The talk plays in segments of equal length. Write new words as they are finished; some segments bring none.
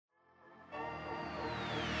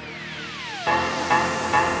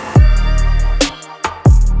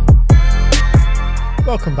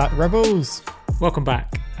Welcome back, Rebels. Welcome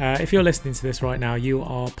back. If you're listening to this right now, you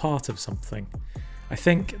are part of something. I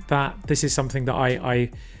think that this is something that I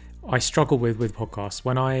struggle with podcasts.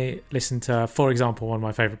 When I listen to, for example, one of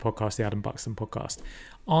my favourite podcasts, the Adam Buxton podcast,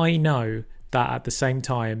 I know that at the same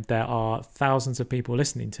time there are thousands of people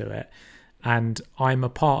listening to it, and I'm a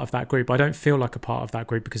part of that group. I don't feel like a part of that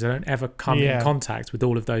group because I don't ever come in contact with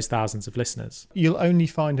all of those thousands of listeners. You'll only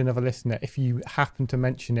find another listener if you happen to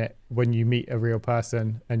mention it when you meet a real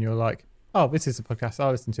person and you're like, oh, this is a podcast I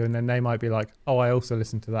listen to. And then they might be like, oh, I also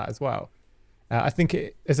listen to that as well. I think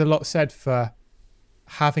there's a lot said for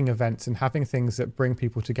having events and having things that bring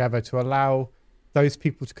people together to allow those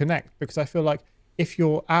people to connect. Because I feel like if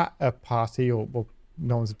you're at a party, or well,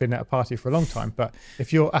 no one's been at a party for a long time, but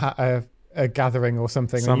if you're at a gathering or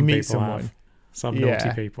something and you meet someone,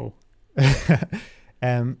 naughty people. But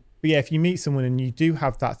yeah, if you meet someone and you do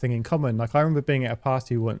have that thing in common, like I remember being at a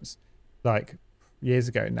party once, like years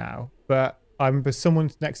ago now, but I remember someone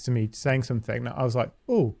next to me saying something that I was like,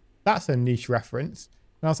 oh, that's a niche reference.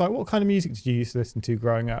 And I was like, what kind of music did you used to listen to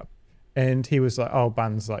growing up? And he was like, oh,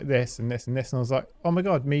 bands like this and this and this. And I was like, oh my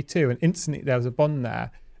God, me too. And instantly there was a bond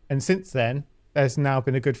there. And since then, there's now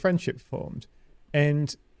been a good friendship formed.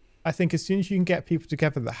 And I think as soon as you can get people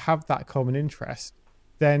together that have that common interest,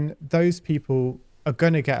 then those people are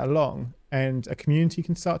going to get along and a community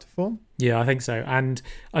can start to form. Yeah, I think so. And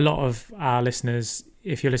a lot of our listeners,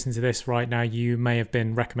 if you're listening to this right now, you may have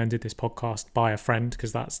been recommended this podcast by a friend,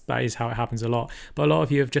 because that is how it happens a lot. But a lot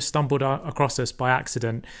of you have just stumbled across us by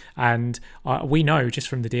accident. And we know just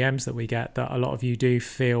from the DMs that we get that a lot of you do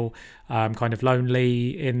feel kind of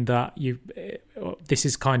lonely, in that this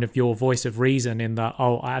is kind of your voice of reason, in that,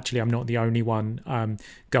 oh, actually, I'm not the only one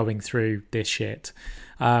going through this shit.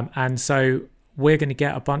 And so we're going to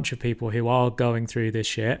get a bunch of people who are going through this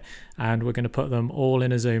shit, and we're going to put them all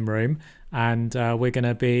in a Zoom room, and we're going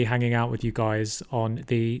to be hanging out with you guys on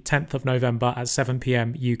the 10th of November at 7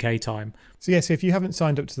 p.m. UK time. So yeah, so if you haven't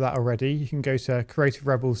signed up to that already, you can go to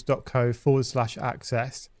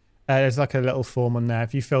creativerebels.co/access. There's like a little form on there.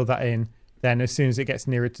 If you fill that in, then as soon as it gets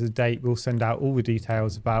nearer to the date, we'll send out all the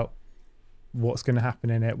details about what's going to happen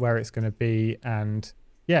in it, where it's going to be, and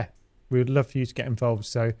yeah, we would love for you to get involved.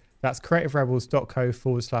 So that's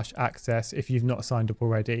creativerebels.co/access if you've not signed up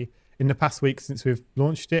already. In the past week since we've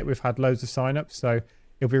launched it, we've had loads of sign-ups, so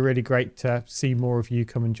it'll be really great to see more of you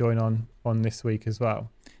come and join on this week as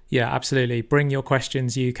well. Yeah, absolutely. Bring your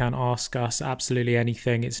questions. You can ask us absolutely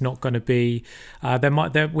anything. It's not going to be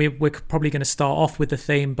we're probably going to start off with the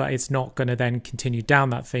theme, but it's not going to then continue down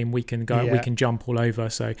that theme. We can go, we can jump all over.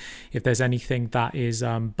 So if there's anything that is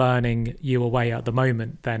burning you away at the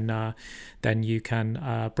moment, then you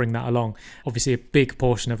can bring that along. Obviously, a big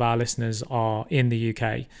portion of our listeners are in the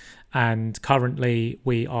UK. And currently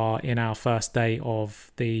we are in our first day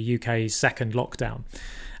of the UK's second lockdown.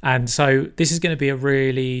 And so this is going to be a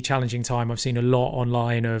really challenging time. I've seen a lot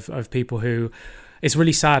online of people who, it's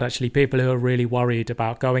really sad actually, people who are really worried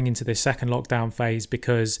about going into this second lockdown phase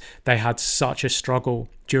because they had such a struggle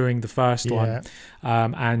during the first one.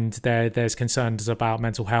 And there's concerns about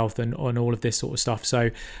mental health and all of this sort of stuff. So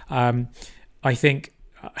I think,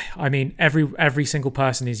 I mean, every single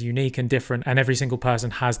person is unique and different, and every single person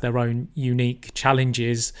has their own unique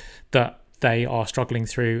challenges that they are struggling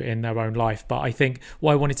through in their own life. But I think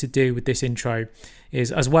what I wanted to do with this intro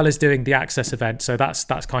is, as well as doing the Access event, so that's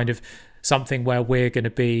kind of something where we're going to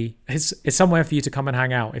be, it's somewhere for you to come and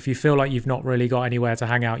hang out. If you feel like you've not really got anywhere to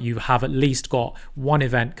hang out, you have at least got one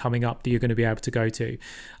event coming up that you're going to be able to go to.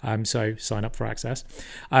 So sign up for Access.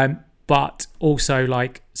 But also,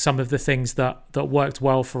 like, some of the things that worked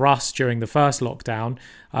well for us during the first lockdown,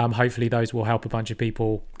 hopefully those will help a bunch of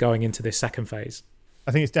people going into this second phase.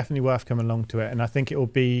 I think it's definitely worth coming along to it, and I think it will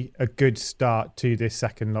be a good start to this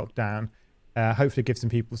second lockdown. Hopefully give some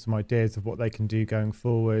people some ideas of what they can do going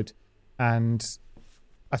forward. And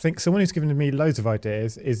I think someone who's given me loads of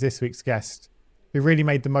ideas is this week's guest, who really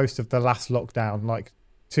made the most of the last lockdown, like,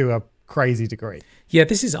 to a crazy degree. Yeah,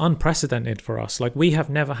 this is unprecedented for us. Like, we have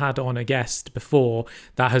never had on a guest before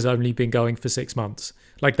that has only been going for 6 months.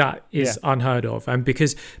 Like, that is unheard of. And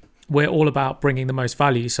because we're all about bringing the most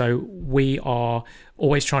value, so we are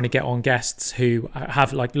always trying to get on guests who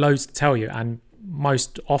have like loads to tell you, and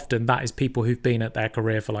most often that is people who've been at their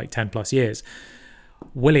career for like 10 plus years.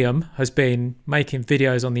 William has been making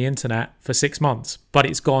videos on the internet for 6 months, but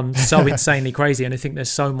it's gone so insanely crazy. And I think there's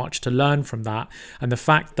so much to learn from that. And the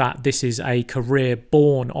fact that this is a career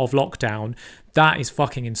born of lockdown that is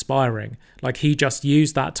fucking inspiring. Like, he just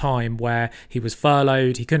used that time where he was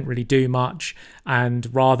furloughed, he couldn't really do much, and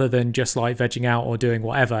rather than just like vegging out or doing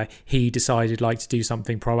whatever, he decided like to do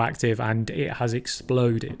something proactive, and it has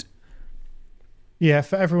exploded. Yeah,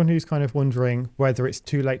 for everyone who's kind of wondering whether it's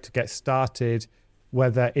too late to get started,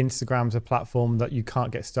 whether Instagram's a platform that you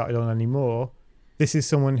can't get started on anymore, this is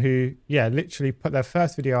someone who, literally put their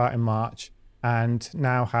first video out in March and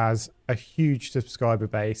now has a huge subscriber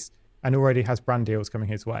base and already has brand deals coming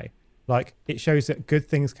his way. Like, it shows that good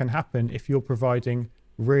things can happen if you're providing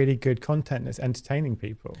really good content that's entertaining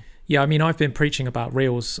people. Yeah, I mean, I've been preaching about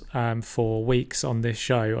Reels for weeks on this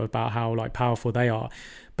show about how like powerful they are.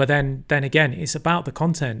 But then again, it's about the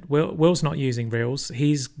content. Will's not using Reels.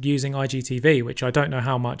 He's using IGTV, which I don't know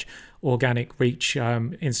how much organic reach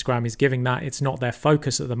Instagram is giving that. It's not their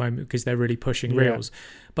focus at the moment because they're really pushing Reels.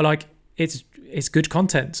 But like, it's good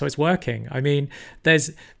content, so it's working. I mean,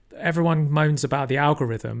 everyone moans about the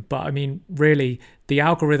algorithm, but I mean, really, the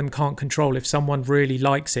algorithm can't control if someone really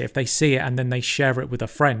likes it, if they see it and then they share it with a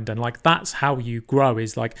friend. And like, that's how you grow,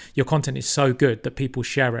 is like your content is so good that people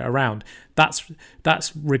share it around. That's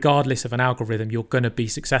regardless of an algorithm, you're going to be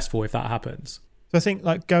successful if that happens. So I think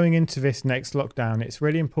like going into this next lockdown, it's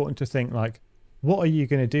really important to think like, what are you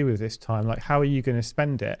going to do with this time? Like, how are you going to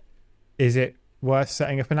spend it? Is it worth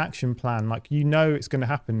setting up an action plan? Like, you know it's going to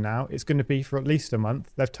happen now. It's going to be for at least a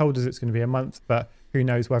month. They've told us it's going to be a month, but who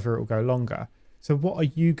knows whether it will go longer. So what are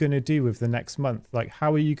you going to do with the next month? Like,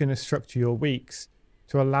 how are you going to structure your weeks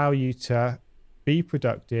to allow you to be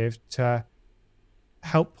productive, to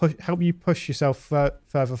help you push yourself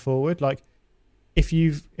further forward? Like, if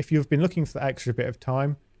you've been looking for that extra bit of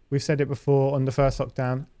time, we've said it before on the first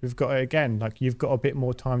lockdown, we've got it again. Like, you've got a bit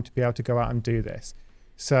more time to be able to go out and do this.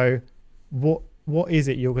 So what is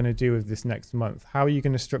it you're going to do with this next month? How are you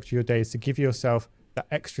going to structure your days to give yourself that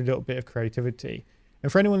extra little bit of creativity?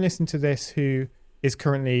 And for anyone listening to this who is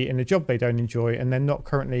currently in a job they don't enjoy and they're not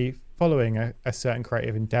currently following a certain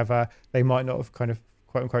creative endeavor, they might not have kind of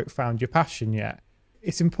quote unquote found your passion yet.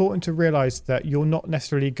 It's important to realize that you're not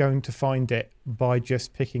necessarily going to find it by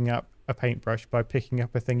just picking up a paintbrush, by picking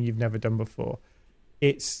up a thing you've never done before.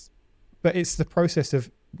 It's the process of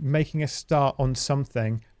making a start on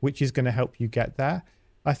something which is going to help you get there.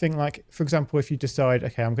 I think, like, for example, if you decide,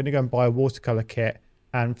 okay, I'm going to go and buy a watercolor kit,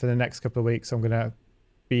 and for the next couple of weeks I'm going to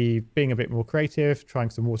be being a bit more creative, trying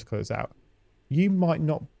some watercolors out. You might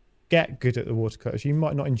not get good at the watercolors, you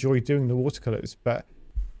might not enjoy doing the watercolors, but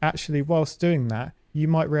actually whilst doing that, you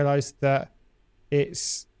might realize that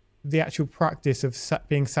it's the actual practice of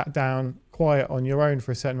being sat down quiet on your own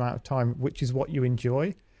for a certain amount of time, which is what you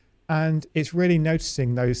enjoy. And it's really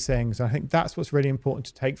noticing those things. And I think that's what's really important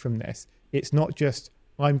to take from this. It's not just,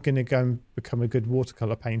 I'm going to go and become a good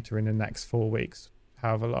watercolor painter in the next 4 weeks,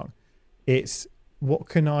 however long. It's, what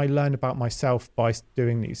can I learn about myself by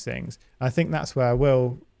doing these things? And I think that's where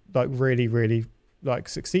Will like really, really like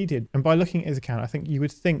succeeded. And by looking at his account, I think you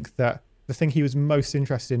would think that the thing he was most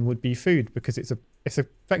interested in would be food, because it's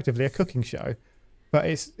effectively a cooking show. But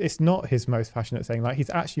it's not his most passionate thing. Like, he's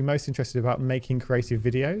actually most interested about making creative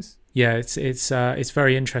videos. Yeah, it's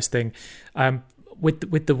very interesting.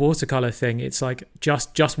 With the watercolor thing, it's like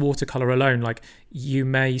just watercolor alone. Like, you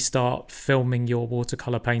may start filming your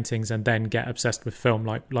watercolor paintings and then get obsessed with film,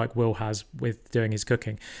 like Will has with doing his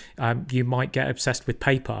cooking. You might get obsessed with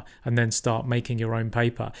paper and then start making your own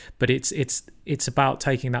paper. But it's about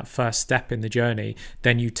taking that first step in the journey.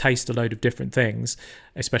 Then you taste a load of different things,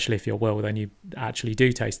 especially if you're Will, then you actually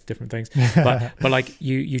do taste different things. But like,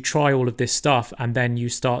 you try all of this stuff and then you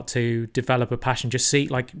start to develop a passion. Just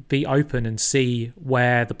be open and see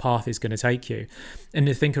where the path is going to take you. And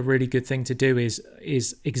I think a really good thing to do is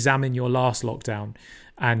examine your last lockdown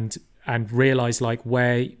and realize like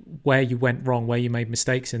where you went wrong, where you made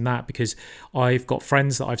mistakes in that. Because I've got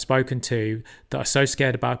friends that I've spoken to that are so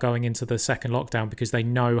scared about going into the second lockdown because they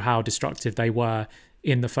know how destructive they were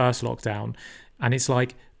in the first lockdown. And it's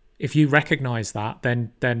like, if you recognize that,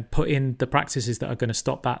 then put in the practices that are going to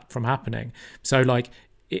stop that from happening. So like,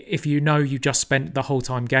 if you know you just spent the whole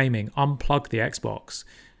time gaming, unplug the Xbox.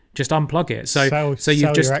 Just unplug it. So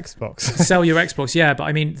you've just your Xbox. Sell your Xbox. Yeah, but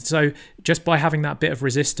I mean, so just by having that bit of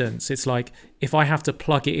resistance, it's like, if I have to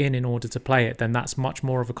plug it in order to play it, then that's much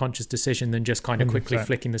more of a conscious decision than just kind of 100%. Quickly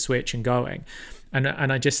flicking the switch and going. And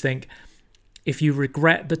I just think, if you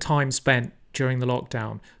regret the time spent during the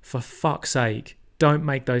lockdown, for fuck's sake, don't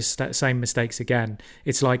make those same mistakes again.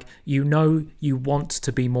 It's like, you know, you want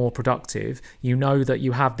to be more productive. You know that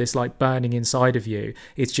you have this like burning inside of you.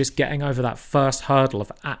 It's just getting over that first hurdle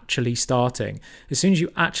of actually starting. As soon as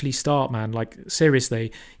you actually start, man, like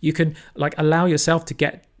seriously, you can like allow yourself to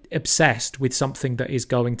get obsessed with something that is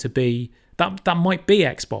going to be that might be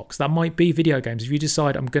Xbox, that might be video games. If you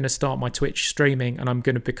decide I'm going to start my Twitch streaming and I'm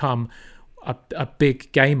going to become a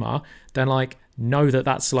big gamer, then like know that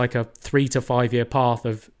that's like a 3 to 5 year path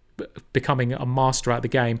of becoming a master at the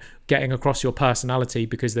game, getting across your personality,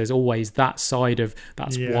 because there's always that side of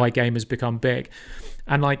that's why gamers become big,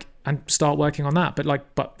 and start working on that.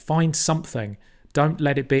 But find something. Don't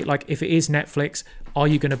let it be like, if it is Netflix, are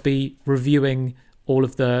you going to be reviewing all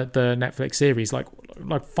of the Netflix series? Like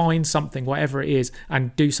find something, whatever it is,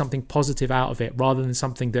 and do something positive out of it, rather than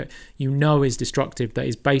something that you know is destructive, that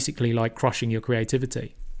is basically like crushing your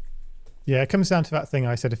creativity. Yeah, it comes down to that thing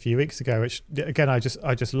I said a few weeks ago, which again I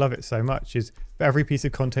just love it so much, is for every piece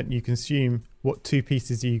of content you consume, what 2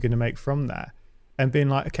 pieces are you going to make from there? And being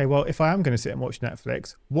like, okay, well, if I am going to sit and watch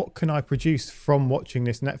Netflix, what can I produce from watching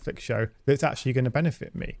this Netflix show that's actually going to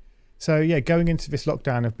benefit me? So yeah, going into this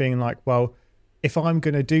lockdown of being like, well, if I'm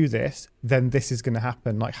going to do this, then this is going to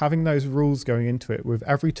happen. Like having those rules going into it, with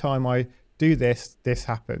every time I do this, this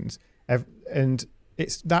happens. And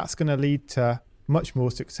that's going to lead to much more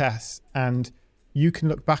success. And you can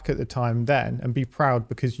look back at the time then and be proud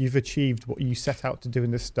because you've achieved what you set out to do in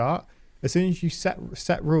the start. As soon as you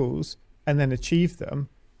set rules and then achieve them,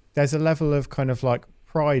 there's a level of kind of like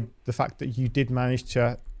pride, the fact that you did manage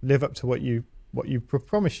to live up to what you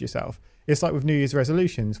promised yourself. It's like with New Year's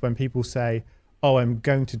resolutions, when people say, oh, I'm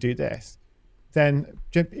going to do this, then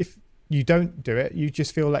if you don't do it, you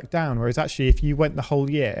just feel let down. Whereas actually, if you went the whole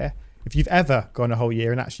year, if you've ever gone a whole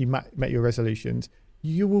year and actually met your resolutions,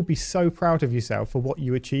 you will be so proud of yourself for what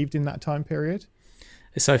you achieved in that time period.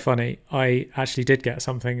 It's so funny. I actually did get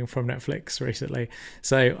something from Netflix recently.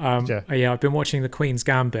 So I've been watching The Queen's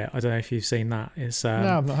Gambit. I don't know if you've seen that. It's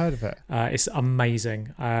no, I've not heard of it. It's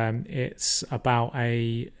amazing. It's about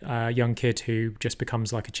a young kid who just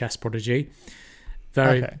becomes like a chess prodigy.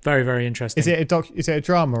 Very, very interesting. Is it a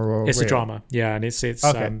drama or? It's real? A drama, yeah, and it's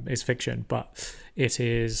fiction, but it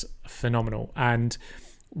is phenomenal. And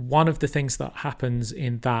one of the things that happens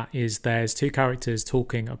in that is there's 2 characters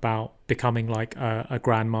talking about becoming like a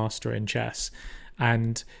grandmaster in chess,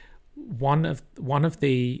 and one of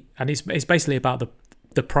the, and it's basically about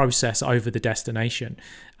the process over the destination.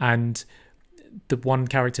 And the one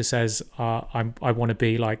character says, I want to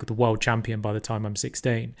be like the world champion by the time I'm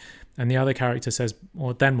 16, and the other character says,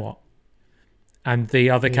 well, then what? And the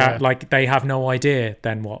other like they have no idea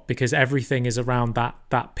then what, because everything is around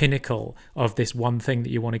that pinnacle of this one thing that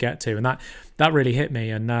you want to get to. And that really hit me.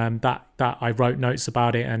 And that I wrote notes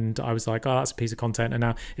about it, and I was like, oh, that's a piece of content. And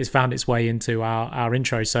now it's found its way into our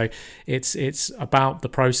intro. So it's about the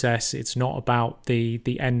process. It's not about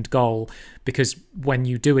the end goal, because when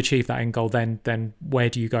you do achieve that end goal, then where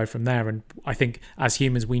do you go from there? And I think as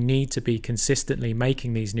humans, we need to be consistently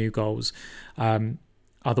making these new goals.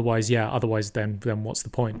 Otherwise then what's the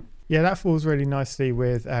point? Yeah, that falls really nicely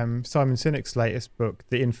with Simon Sinek's latest book,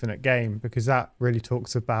 The Infinite Game, because that really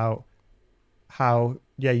talks about how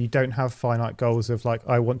you don't have finite goals of like,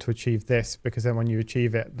 I want to achieve this, because then when you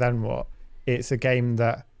achieve it, then what? It's a game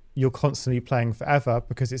that you're constantly playing forever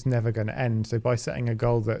because it's never going to end. So by setting a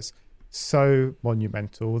goal that's so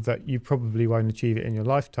monumental that you probably won't achieve it in your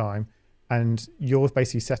lifetime, and you're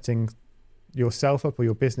basically setting yourself up or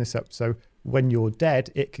your business up so when you're dead,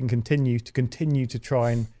 it can continue to try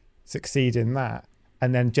and succeed in that.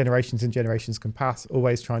 And then generations and generations can pass,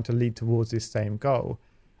 always trying to lead towards this same goal.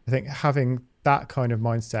 I think having that kind of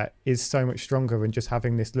mindset is so much stronger than just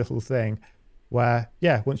having this little thing where,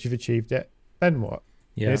 once you've achieved it, then what?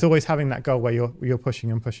 Yeah. And it's always having that goal where you're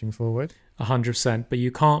pushing and pushing forward. 100%. But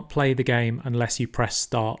you can't play the game unless you press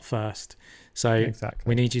start first. So exactly.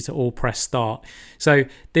 We need you to all press start. So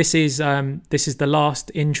this is the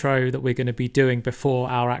last intro that we're going to be doing before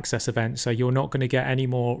our Access event. So you're not going to get any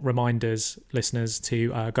more reminders, listeners, to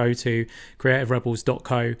go to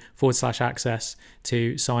creativerebels.co/access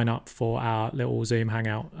to sign up for our little Zoom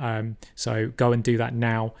hangout. So go and do that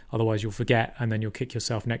now. Otherwise you'll forget, and then you'll kick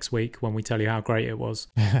yourself next week when we tell you how great it was.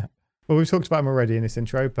 Well, we've talked about him already in this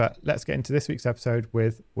intro, but let's get into this week's episode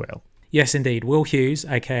with Will. Yes, indeed. Will Hughes,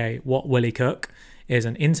 aka What Willie Cook, is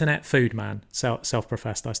an internet food man.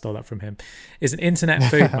 Self-professed, I stole that from him. Is an internet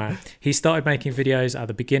food man. He started making videos at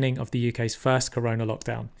the beginning of the UK's first corona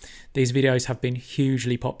lockdown. These videos have been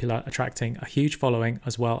hugely popular, attracting a huge following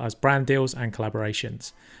as well as brand deals and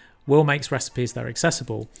collaborations. Will makes recipes that are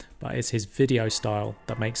accessible, but it's his video style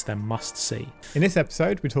that makes them must-see. In this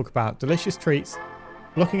episode, we talk about delicious treats,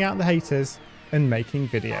 blocking out the haters, and making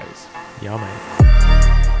videos. Yummy.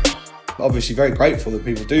 Obviously very grateful that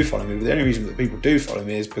people do follow me, but the only reason that people do follow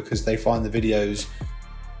me is because they find the videos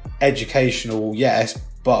educational, yes,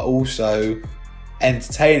 but also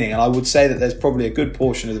entertaining. And I would say that there's probably a good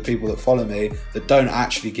portion of the people that follow me that don't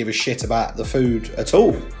actually give a shit about the food at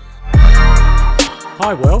all.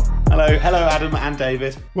 Hi, Will. Hello, Adam and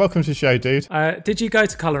David. Welcome to the show, dude. Did you go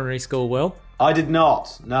to culinary school, Will? I did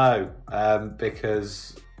not, no,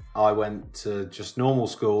 because I went to just normal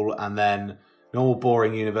school and then normal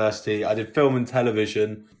boring university. I did film and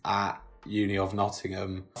television at Uni of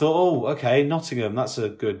Nottingham. I thought, oh, okay, Nottingham, that's a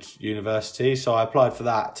good university. So I applied for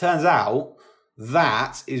that. Turns out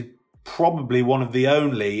that is probably one of the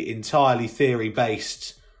only entirely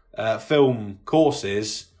theory-based film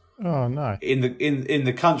courses in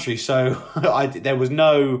the country. So there was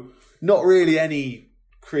not really any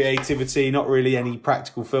creativity, not really any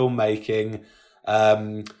practical filmmaking.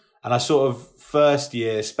 And I sort of first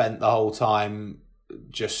year spent the whole time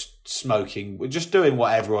just smoking, just doing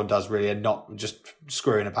what everyone does really, and not just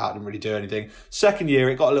screwing about and really do anything. Second year,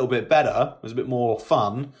 it got a little bit better. It was a bit more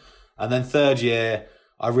fun. And then third year,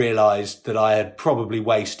 I realised that I had probably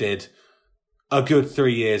wasted a good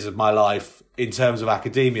 3 years of my life in terms of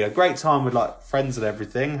academia. Great time with like friends and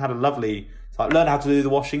everything. Had a lovely time. Learned how to do the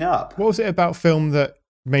washing up. What was it about film that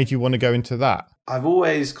made you want to go into that? I've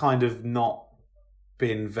always kind of not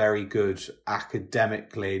been very good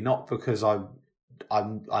academically, not because I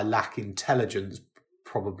lack intelligence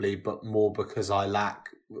probably, but more because I lack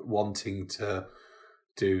wanting to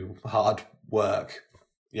do hard work.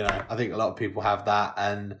 You know, I think a lot of people have that,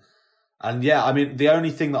 and yeah, I mean, the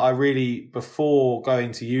only thing that I really, before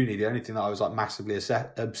going to uni, the only thing that I was like massively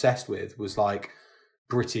obsessed with was like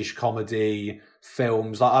British comedy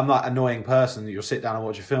films. Like, I'm that annoying person that you'll sit down and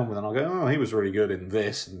watch a film with and I'll go, oh, he was really good in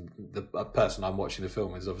this, and the person I'm watching the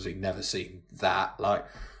film with has obviously never seen that, like,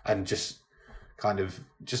 and just kind of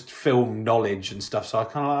just film knowledge and stuff. So I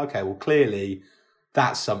kind of like, okay, well, clearly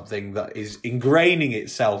that's something that is ingraining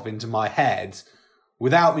itself into my head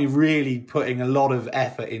without me really putting a lot of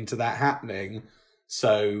effort into that happening.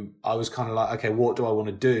 So I was kind of like, okay, what do I want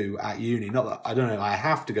to do at uni? Not that, I don't know, I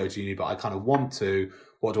have to go to uni, but I kind of want to.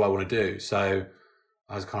 What do I want to do? So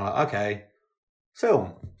I was kind of like, okay,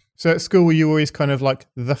 film. So at school, were you always kind of like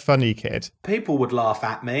the funny kid? People would laugh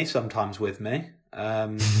at me, sometimes with me.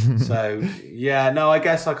 So yeah, no, I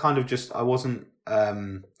guess I kind of just, I wasn't,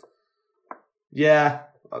 yeah,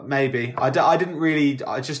 maybe. I don't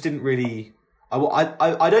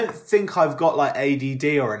think I've got like ADD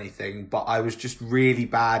or anything, but I was just really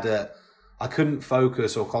bad at, I couldn't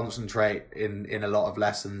focus or concentrate in a lot of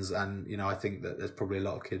lessons. And, you know, I think that there's probably a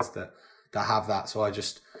lot of kids that have that. So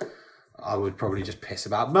I would probably just piss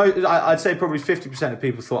about. I'd say probably 50% of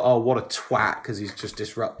people thought, oh, what a twat, because he's just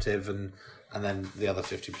disruptive. And then the other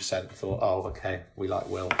 50% thought, oh, okay, we like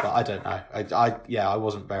Will. But I don't know. I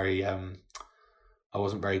wasn't very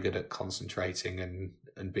good at concentrating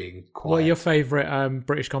and being quiet. What are your favourite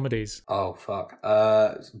British comedies? Oh, fuck.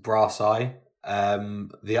 Brass Eye.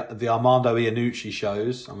 The Armando Iannucci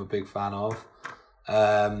shows, I'm a big fan of.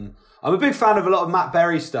 I'm a big fan of a lot of Matt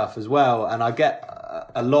Berry stuff as well, and I get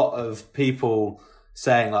a lot of people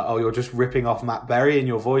saying like, oh, you're just ripping off Matt Berry in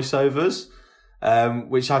your voiceovers,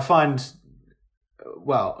 which I find,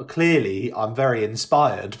 well, clearly I'm very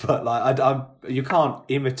inspired, but like you can't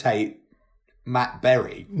imitate Matt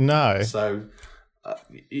Berry. No. So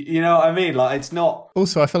you know what I mean? Like, it's not.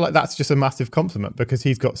 Also, I feel like that's just a massive compliment, because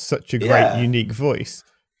he's got such a great, unique voice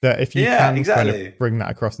that if you can kind of bring that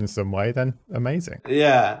across in some way, then amazing.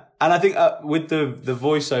 Yeah, and I think with the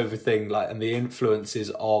voiceover thing, like, and the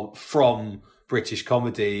influences from British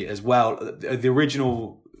comedy as well. The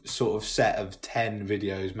original sort of set of 10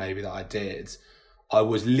 videos maybe that I did, I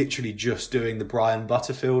was literally just doing the Brian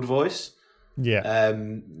Butterfield voice. Yeah.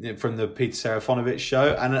 From the Peter Serafinovich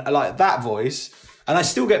show, and like that voice. And I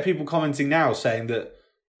still get people commenting now saying that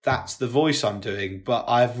that's the voice I'm doing, but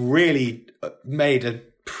I've really made a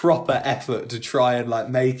proper effort to try and like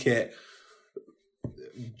make it.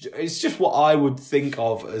 It's just what I would think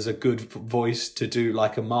of as a good voice to do,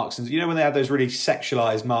 like a Marks and, you know, when they had those really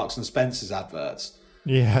sexualized Marks and Spencer's adverts.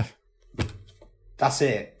 Yeah, that's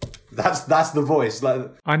it. That's the voice.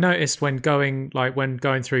 Like, I noticed when going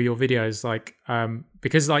through your videos, like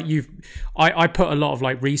because like I put a lot of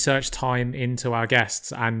like research time into our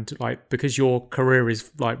guests, and like because your career is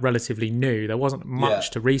like relatively new, there wasn't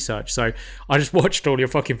much to research, so I just watched all your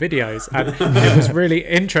fucking videos, and it was really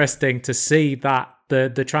interesting to see that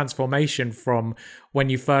the transformation from when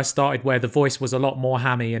you first started, where the voice was a lot more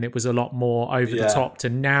hammy and it was a lot more over the top, to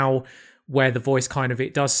now where the voice kind of,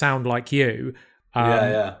 it does sound like you.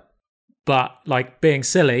 But like being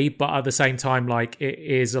silly, but at the same time, like it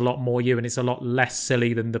is a lot more you, and it's a lot less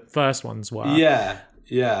silly than the first ones were. Yeah.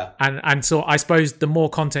 Yeah. And so I suppose the more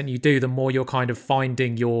content you do, the more you're kind of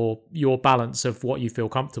finding your balance of what you feel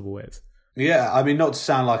comfortable with. Yeah, I mean, not to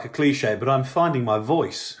sound like a cliche, but I'm finding my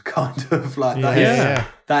voice, kind of like that. Yeah.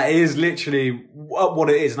 That is literally what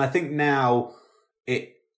it is, and I think now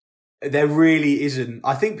there really isn't.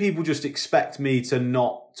 I think people just expect me to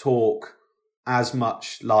not talk as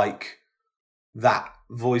much like that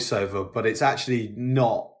voiceover, but it's actually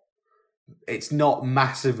not. It's not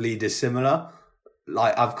massively dissimilar.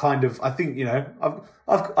 Like I think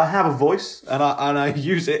I have a voice, and I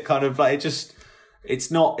use it kind of like it just.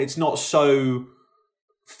 It's not so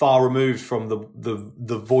far removed from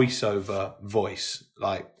the voiceover voice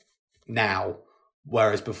like now,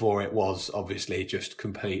 whereas before it was obviously just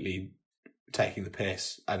completely taking the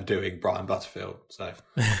piss and doing Brian Butterfield. So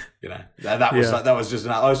that was like, that was just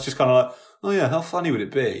I was just kind of like, oh yeah, how funny would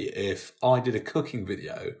it be if I did a cooking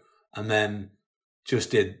video and then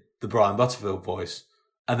just did the Brian Butterfield voice,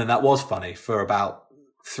 and then that was funny for about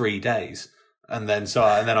 3 days, and then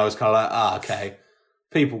I was kind of like, okay.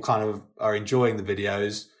 People kind of are enjoying the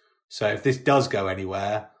videos. So if this does go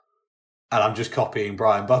anywhere and I'm just copying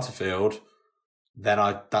Brian Butterfield, then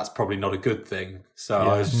that's probably not a good thing. So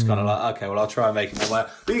I was just kind of like, okay, well, I'll try and make it my way.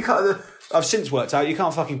 But you can't, I've since worked out you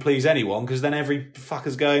can't fucking please anyone, because then every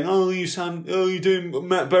fucker's going, you're doing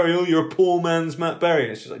Matt Berry, you're a poor man's Matt Berry.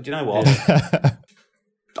 And it's just like, do you know what?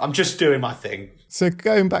 I'm just doing my thing. So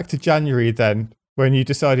going back to January then, when you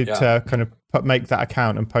decided to kind of make that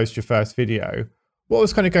account and post your first video, what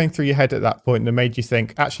was kind of going through your head at that point that made you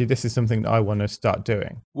think, actually, this is something that I want to start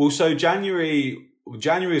doing? Well, so January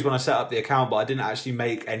is when I set up the account, but I didn't actually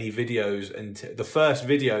make any videos. And the first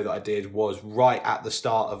video that I did was right at the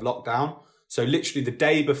start of lockdown. So literally the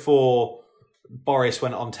day before Boris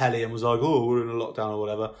went on telly and was like, oh, we're in a lockdown or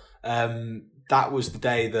whatever. That was the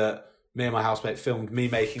day that me and my housemate filmed me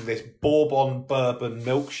making this bourbon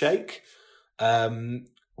milkshake,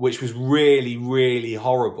 which was really, really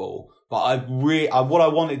horrible. But what I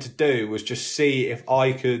wanted to do was just see if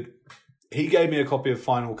I could. He gave me a copy of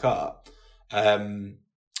Final Cut,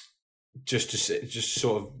 just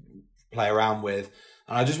sort of play around with,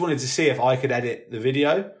 and I just wanted to see if I could edit the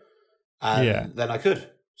video, and then I could.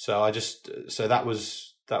 So that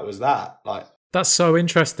was that. Like, that's so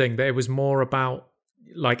interesting that it was more about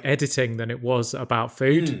like editing than it was about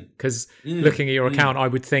food, because looking at your account, I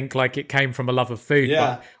would think like it came from a love of food,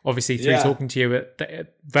 but obviously through talking to you,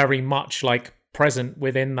 it very much like present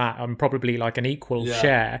within that, and probably like an equal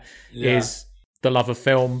share is the love of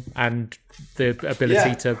film and the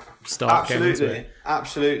ability to start getting into it.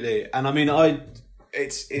 Absolutely. And I mean,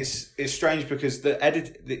 it's strange because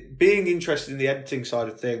being interested in the editing side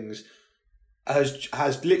of things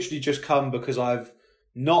has literally just come because I've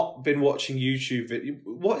not been watching YouTube.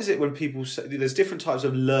 What is it when people say there's different types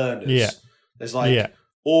of learners? Yeah. There's like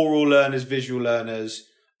oral learners, visual learners.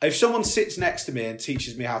 If someone sits next to me and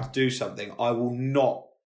teaches me how to do something,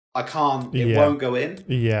 I can't, it won't go in.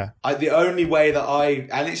 Yeah. The only way that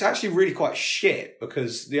and it's actually really quite shit,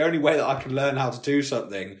 because the only way that I can learn how to do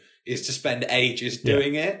something is to spend ages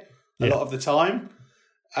doing it a lot of the time.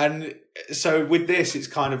 And so with this, it's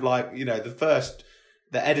kind of like, the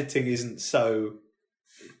editing isn't so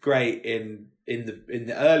great in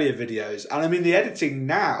the earlier videos, and I mean the editing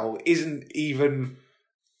now isn't even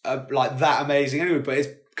like that amazing anyway, but it's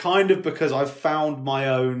kind of because I've found my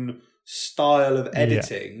own style of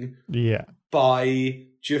editing by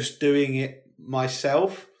just doing it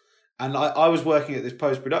myself. And I was working at this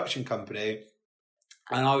post-production company,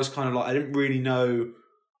 and I was kind of like, I didn't really know.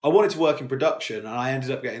 I wanted to work in production, and I ended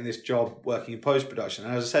up getting this job working in post-production.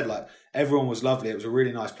 And as I said, like, everyone was lovely. It was a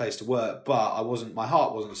really nice place to work, but my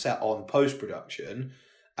heart wasn't set on post-production.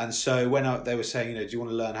 And so when they were saying, do you want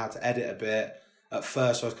to learn how to edit a bit? At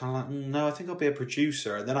first I was kind of like, no, I think I'll be a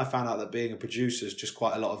producer. And then I found out that being a producer is just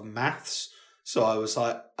quite a lot of maths. So I was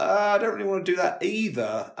like, I don't really want to do that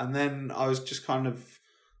either. And then I was just kind of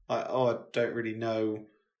like, I don't really know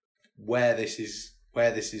where this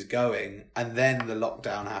is going. And then the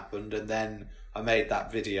lockdown happened, and then I made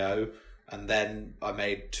that video, and then I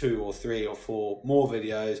made 2 or 3 or 4 more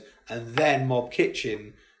videos, and then Mob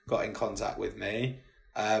Kitchen got in contact with me,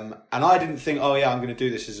 and I didn't think, I'm going to do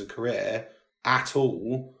this as a career at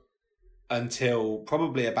all until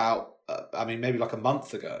probably about maybe like a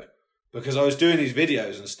month ago, because I was doing these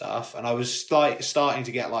videos and stuff, and I was starting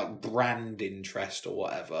to get like brand interest or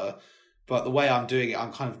whatever. But the way I'm doing it,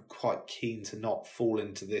 I'm kind of quite keen to not fall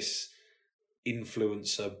into this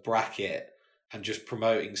influencer bracket and just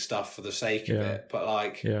promoting stuff for the sake of it. But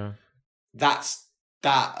like, that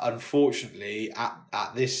unfortunately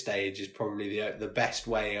at this stage is probably the best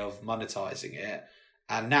way of monetizing it.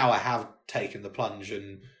 And now I have taken the plunge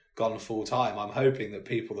and gone full time. I'm hoping that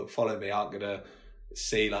people that follow me aren't going to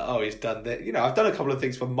see like, oh, he's done this. You know, I've done a couple of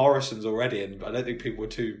things for Morrison's already, and I don't think people were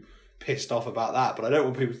too pissed off about that. But I don't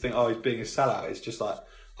want people to think, oh, he's being a sellout. It's just like,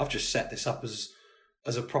 I've just set this up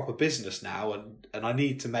as a proper business now, and I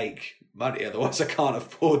need to make money, otherwise I can't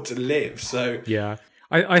afford to live. So yeah,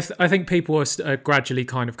 I think people are gradually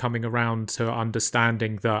kind of coming around to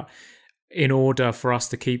understanding that in order for us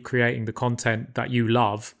to keep creating the content that you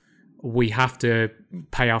love, we have to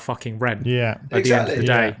pay our fucking rent. Yeah, at the end of the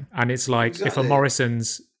day, yeah. And it's like if a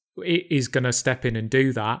Morrison's is going to step in and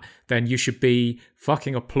do that, then you should be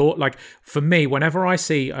fucking applaud. Like for me, whenever I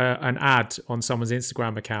see an ad on someone's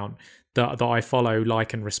Instagram account that I follow,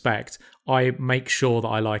 like, and respect, I make sure that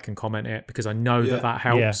I like and comment it, because I know that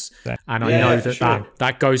helps. Yeah. And I know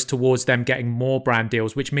that goes towards them getting more brand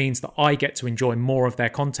deals, which means that I get to enjoy more of their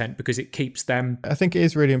content because it keeps them. I think it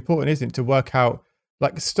is really important, isn't it, to work out,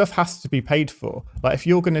 like, stuff has to be paid for. Like, if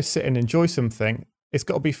you're going to sit and enjoy something, it's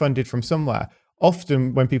got to be funded from somewhere.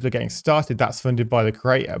 Often when people are getting started, that's funded by the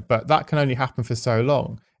creator, but that can only happen for so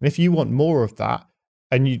long. And if you want more of that,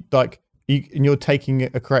 and you're taking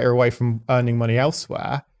a creator away from earning money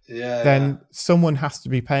elsewhere, then someone has to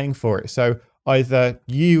be paying for it. So either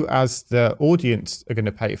you as the audience are going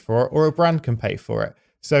to pay for it, or a brand can pay for it.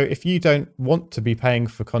 So if you don't want to be paying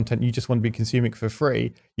for content, you just want to be consuming it for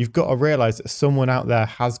free, you've got to realize that someone out there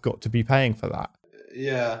has got to be paying for that.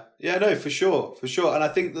 Yeah, no, for sure. And I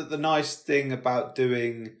think that the nice thing about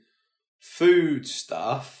doing food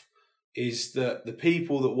stuff is that the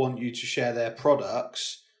people that want you to share their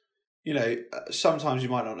products, you know, sometimes you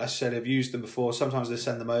might not necessarily have used them before. Sometimes they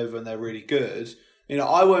send them over and they're really good. You know,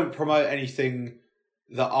 I won't promote anything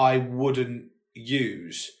that I wouldn't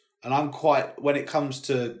use. And I'm quite, when it comes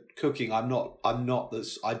to cooking, I'm not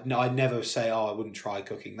this, I never say, oh, I wouldn't try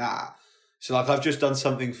cooking that. So like I've just done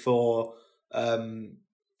something for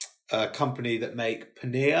a company that make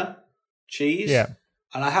paneer cheese. Yeah.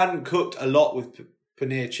 And I hadn't cooked a lot with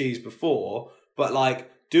paneer cheese before, but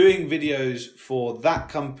like doing videos for that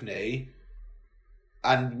company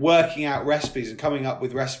and working out recipes and coming up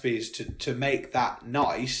with recipes to make that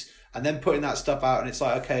nice, and then putting that stuff out, and it's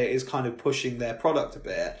like, okay, it is kind of pushing their product a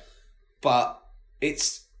bit, but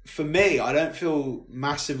it's, for me, I don't feel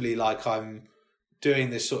massively like I'm doing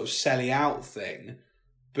this sort of selling out thing,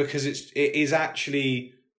 because it is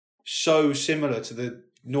actually so similar to the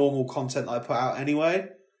normal content that I put out anyway.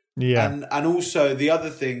 Yeah. And also the other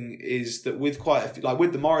thing is that with quite a few, like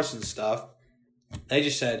with the Morrison stuff, they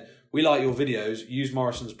just said, we like your videos, use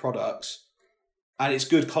Morrison's products, and it's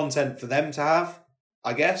good content for them to have,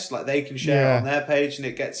 I guess. Like they can share it on their page and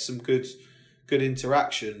it gets some good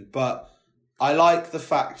interaction. But I like the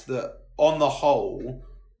fact that on the whole,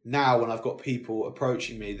 now when I've got people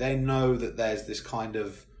approaching me, they know that there's this kind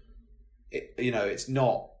of, you know, it's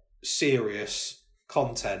not serious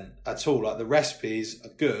content at all. Like the recipes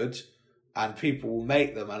are good and people will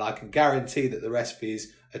make them, and I can guarantee that the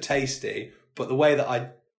recipes are tasty, but the way that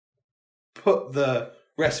I put the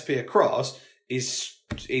recipe across is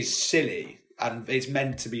silly and it's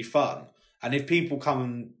meant to be fun. And if people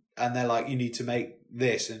come and they're like, you need to make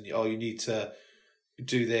this, and you need to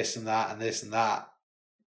do this and that and this and that,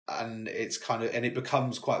 and it's kind of, and it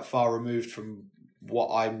becomes quite far removed from what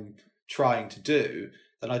I'm trying to do,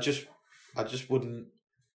 then I just wouldn't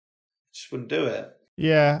do it.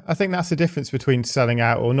 Yeah, I think that's the difference between selling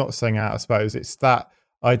out or not selling out, I suppose. It's that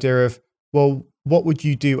idea of, well, what would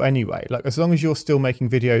you do anyway? Like, as long as you're still making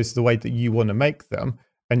videos the way that you want to make them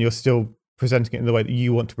and you're still presenting it in the way that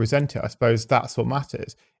you want to present it, I suppose that's what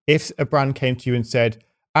matters. If a brand came to you and said,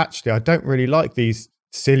 actually, I don't really like these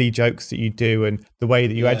silly jokes that you do and the way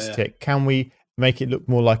that you edit it, can we make it look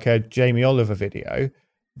more like a Jamie Oliver video?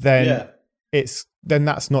 Then then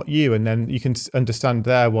that's not you. And then you can understand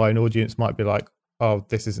there why an audience might be like, oh,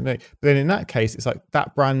 this isn't me. But then in that case, it's like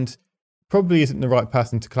that brand probably isn't the right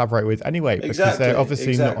person to collaborate with anyway, because they're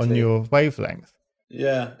obviously not on your wavelength.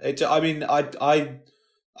 Yeah. I mean,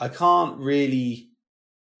 I can't really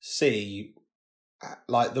see,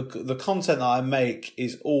 like, the content that I make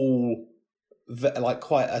is all like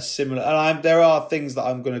quite a similar, and there are things that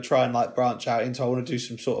I'm going to try and like branch out into. I want to do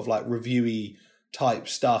some sort of like reviewy type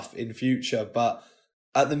stuff in future, but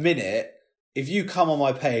at the minute, if you come on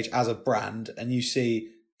my page as a brand and you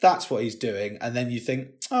see that's what he's doing, and then you think,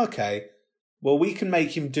 okay, well, we can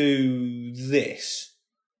make him do this,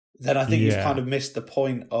 then I think you've kind of missed the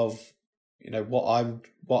point of, you know, what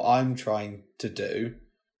I'm trying to do.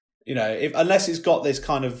 You know, unless it's got this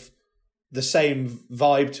kind of the same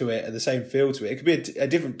vibe to it and the same feel to it, it could be a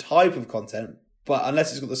different type of content, but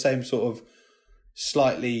unless it's got the same sort of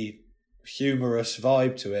slightly humorous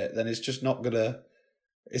vibe to it, then it's just not gonna.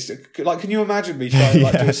 It's like, can you imagine me trying to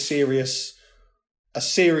like do a serious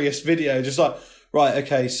video, just like, right,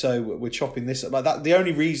 okay, so we're chopping this like that. The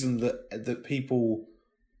only reason that people,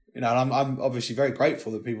 and I'm obviously very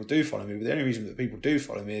grateful that people do follow me, but the only reason that people do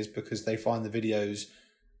follow me is because they find the videos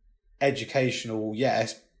educational,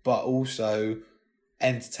 yes, but also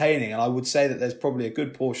entertaining. And I would say that there's probably a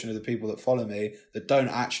good portion of the people that follow me that don't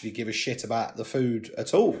actually give a shit about the food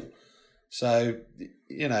at all. So,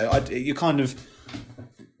 you kind of,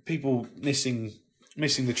 people missing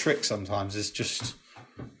the trick sometimes is just,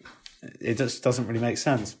 it just doesn't really make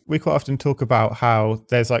sense. We quite often talk about how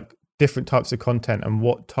there's like different types of content and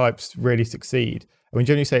what types really succeed. And we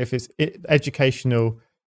generally say if it's educational,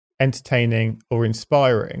 entertaining, or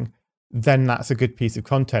inspiring, then that's a good piece of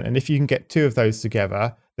content. And if you can get two of those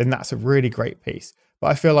together, then that's a really great piece. But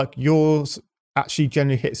I feel like yours actually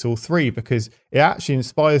generally hits all three, because it actually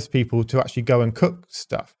inspires people to actually go and cook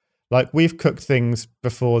stuff. Like, we've cooked things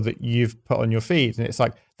before that you've put on your feed, and it's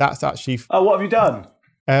like, that's actually... Oh, what have you done?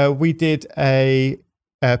 We did a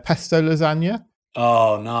pesto lasagna.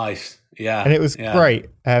 Oh, nice. Yeah. And it was great.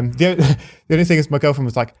 The only thing is my girlfriend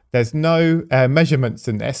was like, there's no measurements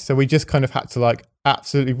in this. So we just kind of had to like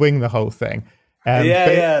absolutely wing the whole thing.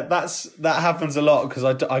 That happens a lot,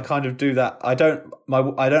 because I kind of do that. I don't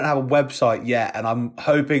have a website yet, and I'm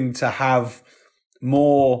hoping to have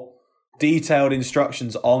more detailed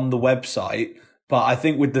instructions on the website. But I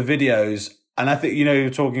think with the videos, and I think, you're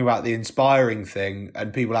talking about the inspiring thing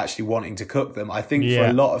and people actually wanting to cook them. I think for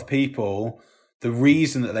a lot of people, the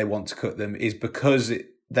reason that they want to cook them is because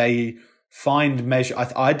they find measure.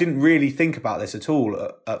 I didn't really think about this at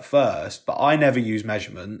all at first, but I never use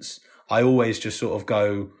measurements. I always just sort of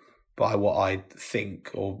go by what I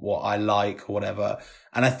think or what I like or whatever.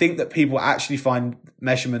 And I think that people actually find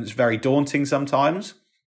measurements very daunting sometimes.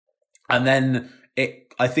 And then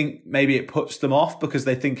I think maybe it puts them off because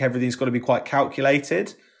they think everything's got to be quite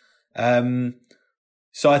calculated.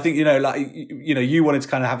 So I think, you wanted to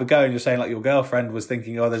kind of have a go, and you're saying like your girlfriend was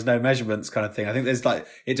thinking, oh, there's no measurements kind of thing. I think there's like,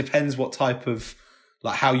 it depends what type of,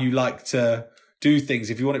 like, how you like to do things.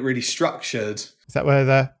 If you want it really structured. Is that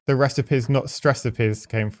where the recipes, not stress-apes,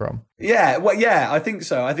 came from? Yeah, well, yeah, I think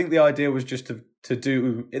so. I think the idea was just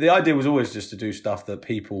the idea was always just to do stuff that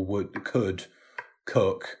people could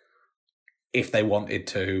cook if they wanted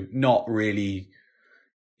to, not really,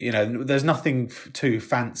 there's nothing too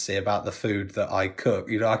fancy about the food that I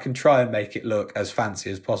cook. I can try and make it look as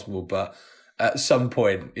fancy as possible, but at some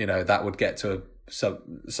point, that would get to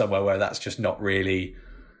somewhere where that's just not really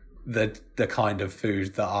the kind of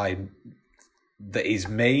food that is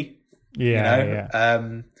me. Yeah.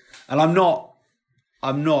 And I'm not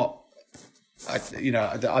a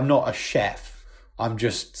chef. I'm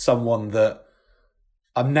just someone that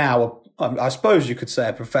I suppose you could say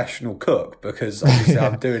a professional cook, because obviously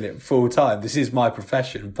I'm doing it full time. This is my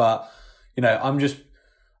profession. But, I'm just,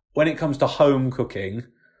 when it comes to home cooking,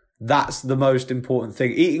 that's the most important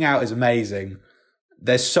thing. Eating out is amazing.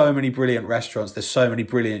 There's so many brilliant restaurants. There's so many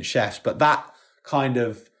brilliant chefs. But that kind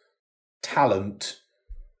of talent,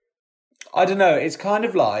 I don't know. It's kind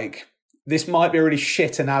of like, this might be a really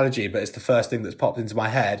shit analogy, but it's the first thing that's popped into my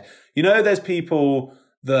head. There's people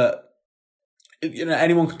that,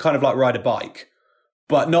 anyone can kind of like ride a bike,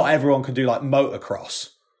 but not everyone can do like motocross.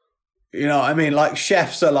 You know what I mean? Like,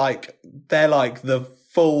 chefs are like, they're like the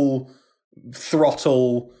full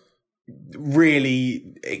throttle,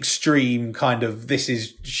 really extreme kind of, this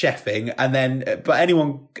is chefing. And then, but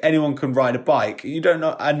anyone can ride a bike. You don't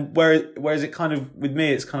know. And whereas it kind of, with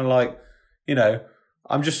me, it's kind of like,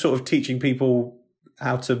 I'm just sort of teaching people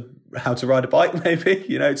how to ride a bike, maybe,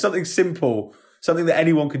 it's something simple, something that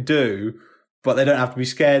anyone could do, but they don't have to be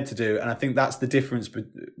scared to do. And I think that's the difference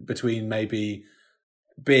between maybe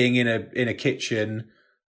being in a kitchen,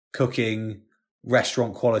 cooking,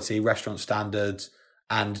 restaurant quality, restaurant standards,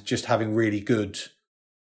 and just having really good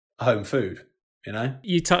home food,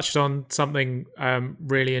 You touched on something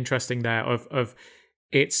really interesting there of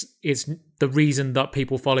it's the reason that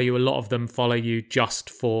people follow you. A lot of them follow you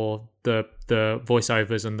just for the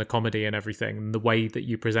voiceovers and the comedy and everything, and the way that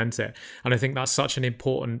you present it. And I think that's such an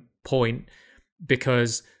important point,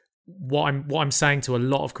 because what I'm saying to a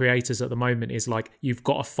lot of creators at the moment is like, you've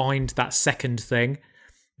got to find that second thing,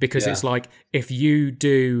 because it's like, if you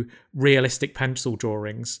do realistic pencil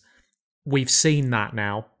drawings, we've seen that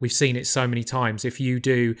now. We've seen it so many times. If you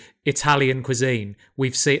do Italian cuisine,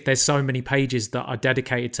 there's so many pages that are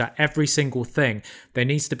dedicated to every single thing. There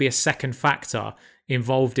needs to be a second factor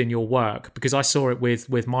involved in your work, because I saw it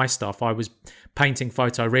with my stuff. I was painting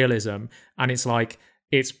photorealism, and it's like,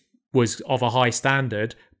 it was of a high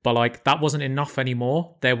standard, but like that wasn't enough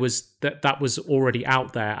anymore. There was that was already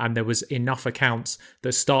out there, and there was enough accounts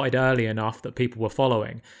that started early enough that people were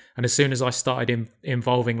following. And as soon as I started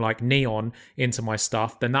involving like Neon into my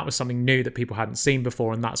stuff, then that was something new that people hadn't seen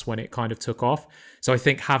before, and that's when it kind of took off. So I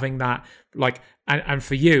think having that, like, and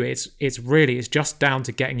for you, it's just down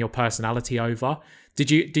to getting your personality over.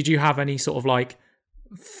 Did you have any sort of like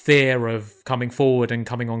fear of coming forward and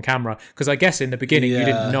coming on camera? Because I guess in the beginning you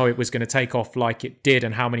didn't know it was going to take off like it did,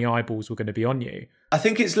 and how many eyeballs were going to be on you. I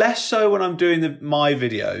think it's less so when I'm doing my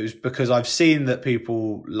videos, because I've seen that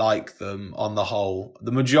people like them on the whole.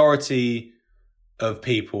 The majority of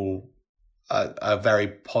people are very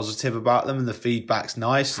positive about them, and the feedback's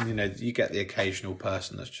nice. And, you know, you get the occasional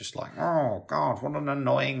person that's just like, oh, God, what an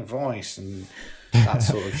annoying voice, and that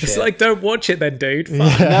sort of shit. It's like, don't watch it then, dude.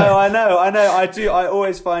 Yeah. No, I know. I do. I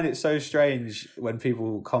always find it so strange when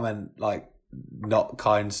people comment, like, not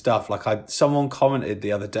kind stuff. Like someone commented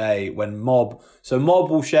the other day when Mob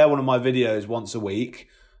will share one of my videos once a week,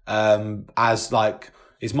 as like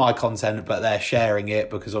it's my content, but they're sharing it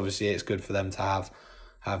because obviously it's good for them to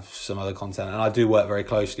have some other content. And I do work very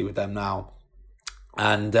closely with them now.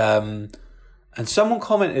 And someone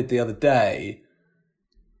commented the other day,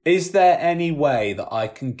 is there any way that I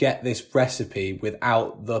can get this recipe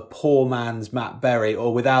without the poor man's Matt Berry,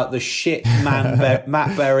 or without the shit man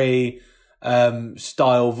Matt Berry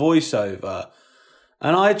style voiceover?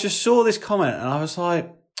 And I just saw this comment and I was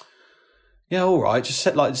like, yeah, all right, just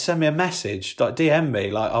send me a message, like DM me,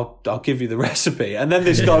 like I'll give you the recipe. And then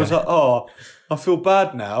this guy was like, oh, I feel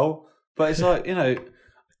bad now, but it's like, you know,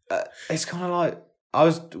 it's kind of like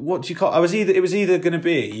it was either going to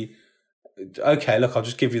be, okay, look, I'll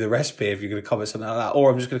just give you the recipe if you're going to comment something like that, or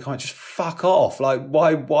I'm just going to comment, just fuck off. Like,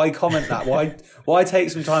 why comment that? Why take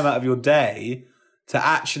some time out of your day to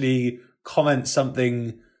actually comment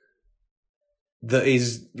something that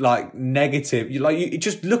is like negative? You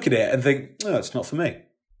just look at it and think, no, it's not for me.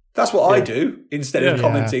 That's what I do instead of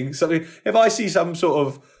commenting something. If I see some sort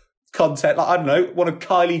of content, like, I don't know, one of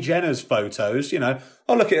Kylie Jenner's photos, you know,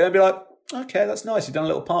 I'll look at it and be like, okay, that's nice. You've done a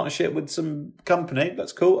little partnership with some company.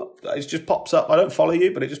 That's cool. It just pops up. I don't follow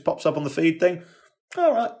you, but it just pops up on the feed thing.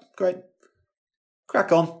 All right, great.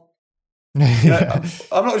 Crack on. You know,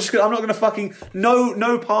 I'm not going to fucking.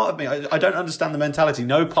 No part of me. I don't understand the mentality.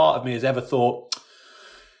 No part of me has ever thought,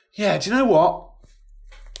 yeah, do you know what?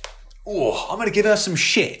 Oh, I'm going to give her some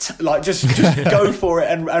shit. Like, just go for it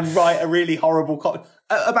and write a really horrible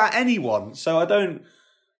about anyone. So I don't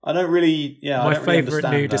really, My favourite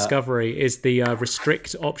new discovery is the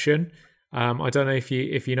restrict option. I don't know if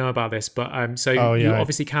you know about this, but you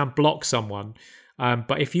obviously can block someone,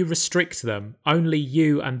 but if you restrict them, only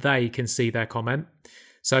you and they can see their comment.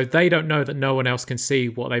 So they don't know that no one else can see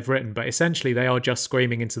what they've written, but essentially they are just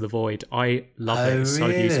screaming into the void. I love it. It's so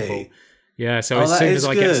beautiful. Yeah, so as soon as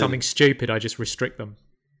I get something stupid, I just restrict them.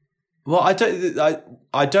 Well, I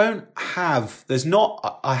don't have.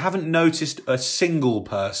 I haven't noticed a single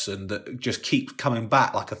person that just keeps coming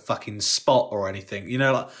back like a fucking spot or anything, you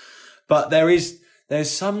know. Like, but there's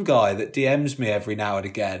some guy that DMs me every now and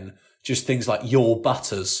again, just things like "your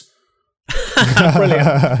butters."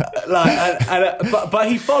 Brilliant. But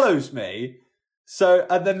he follows me. So,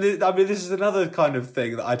 and then this is another kind of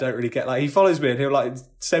thing that I don't really get. Like, he follows me and he'll like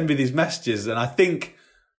send me these messages, and I think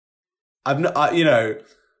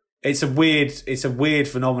it's a weird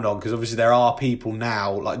phenomenon, because obviously there are people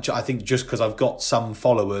now, like, I think just because I've got some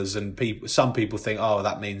followers and some people think, oh,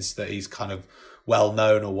 that means that he's kind of well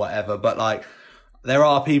known or whatever. But like, there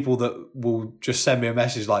are people that will just send me a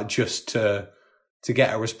message like just to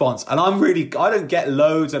get a response. And I don't get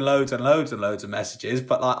loads and loads and loads and loads of messages,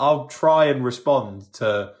 but like, I'll try and respond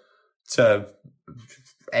to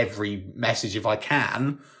every message if I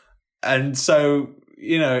can. And so,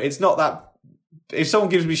 you know, it's not that. If someone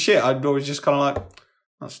gives me shit, I'm always just kind of like,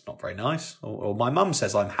 that's not very nice. Or my mum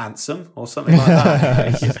says I'm handsome or something like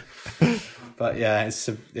that. But yeah, it's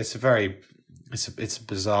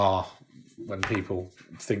bizarre when people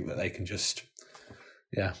think that they can just,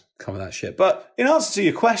 come with that shit. But in answer to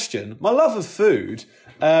your question, my love of food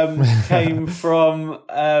came from,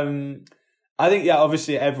 I think,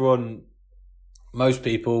 obviously most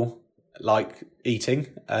people like eating.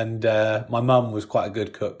 And my mum was quite a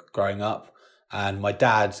good cook growing up. And my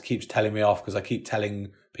dad keeps telling me off because I keep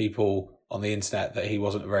telling people on the internet that he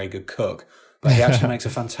wasn't a very good cook. But he actually makes a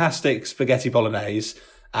fantastic spaghetti bolognese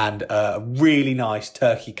and a really nice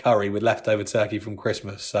turkey curry with leftover turkey from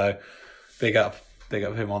Christmas. So big up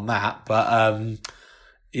him on that. But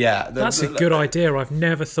Yeah, that's a good idea. I've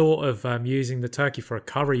never thought of using the turkey for a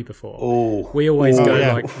curry before. Oh, we always go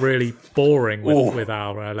like really boring with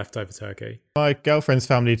our leftover turkey. My girlfriend's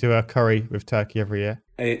family do a curry with turkey every year.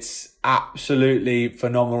 It's absolutely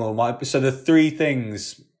phenomenal. So the three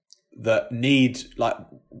things that need, like,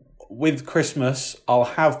 with Christmas, I'll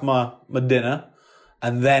have my dinner,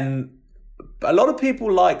 and then a lot of people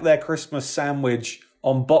like their Christmas sandwich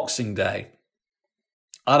on Boxing Day.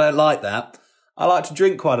 I don't like that. I like to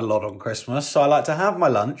drink quite a lot on Christmas, so I like to have my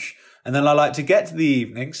lunch, and then I like to get to the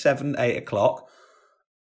evening, 7, 8 o'clock,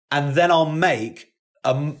 and then I'll make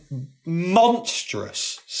a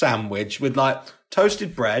monstrous sandwich with, like,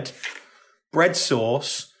 toasted bread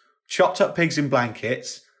sauce, chopped up pigs in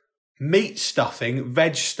blankets, meat stuffing,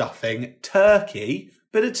 veg stuffing, turkey,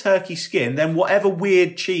 bit of turkey skin, then whatever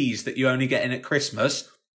weird cheese that you only get in at Christmas,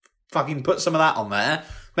 fucking put some of that on there,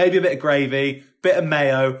 maybe a bit of gravy, bit of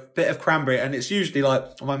mayo, bit of cranberry, and it's usually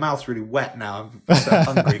like, my mouth's really wet now. I'm so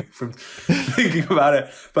hungry from thinking about it.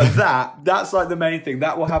 But that's like the main thing.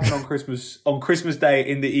 That will happen on Christmas Day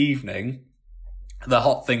in the evening. The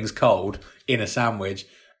hot thing's cold in a sandwich.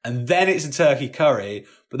 And then it's a turkey curry.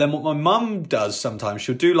 But then what my mum does sometimes,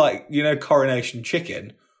 she'll do, like, you know, coronation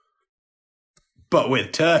chicken, but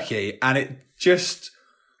with turkey. And it just,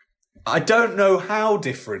 I don't know how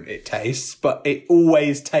different it tastes, but it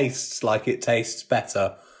always tastes like it tastes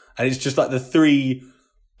better. And it's just like the three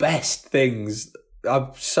best things.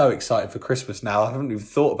 I'm so excited for Christmas now. I haven't even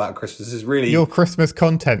thought about Christmas. This is really... Your Christmas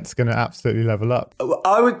content's going to absolutely level up.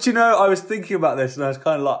 I was thinking about this, and I was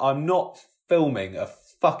kind of like, I'm not filming a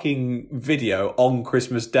fucking video on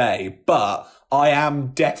Christmas Day, but I am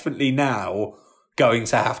definitely now going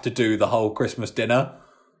to have to do the whole Christmas dinner.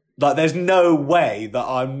 Like, there's no way that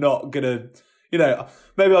I'm not gonna, you know,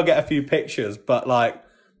 maybe I'll get a few pictures, but like,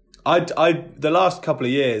 the last couple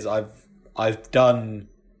of years, I've done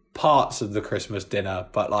parts of the Christmas dinner,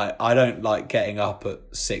 but like, I don't like getting up at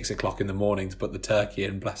 6 o'clock in the morning to put the turkey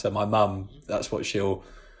in. Bless her, my mum, that's what she'll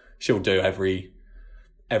do every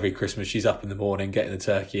Christmas. She's up in the morning, getting the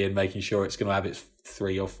turkey in, making sure it's going to have its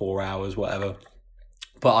 3 or 4 hours, whatever.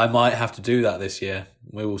 But I might have to do that this year.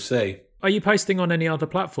 We will see. Are you posting on any other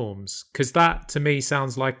platforms? Because that, to me,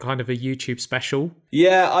 sounds like kind of a YouTube special.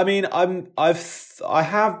 Yeah, I mean, I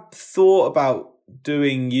have thought about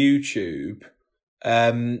doing YouTube,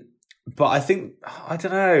 but I think, I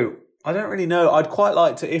don't know. I don't really know. I'd quite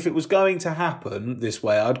like to, if it was going to happen this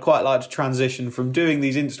way, I'd quite like to transition from doing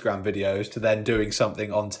these Instagram videos to then doing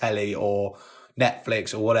something on telly or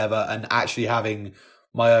Netflix or whatever, and actually having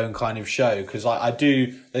my own kind of show. Because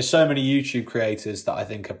there's so many YouTube creators that I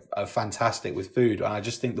think are fantastic with food. And I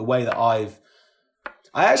just think the way that I've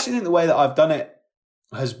done it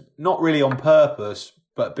has not really on purpose,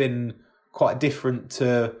 but been quite different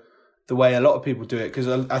to the way a lot of people do it. Because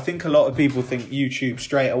I think a lot of people think YouTube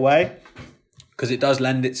straight away, because it does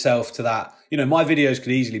lend itself to that. You know, my videos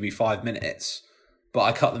could easily be 5 minutes, but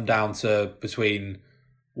I cut them down to between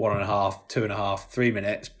 1.5, 2.5, 3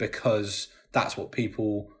 minutes, because that's what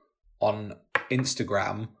people on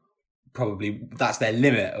Instagram probably, that's their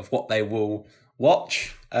limit of what they will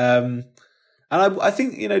watch. And I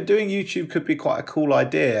think, you know, doing YouTube could be quite a cool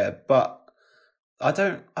idea, but I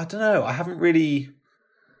don't know. I haven't really.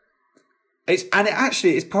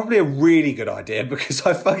 It's probably a really good idea, because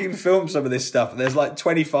I fucking filmed some of this stuff and there's like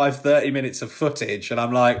 25, 30 minutes of footage, and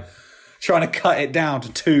I'm like trying to cut it down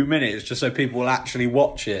to 2 minutes just so people will actually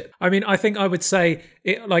watch it. I mean, I think I would say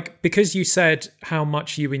it, like, because you said how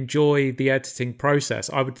much you enjoy the editing process,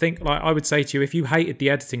 I would say to you, if you hated the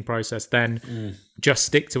editing process, then just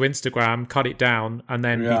stick to Instagram, cut it down, and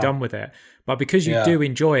then be done with it. But because you do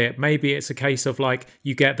enjoy it, maybe it's a case of like,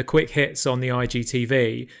 you get the quick hits on the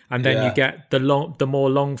IGTV, and then you get the more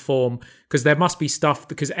long form, because there must be stuff,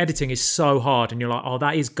 because editing is so hard, and you're like, oh,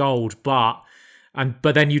 that is gold, but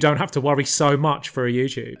then you don't have to worry so much for a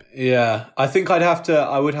YouTube. Yeah, I think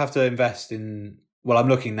I would have to invest in, well, I'm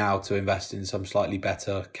looking now to invest in some slightly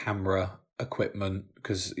better camera equipment,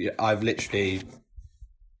 because I've literally,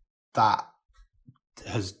 that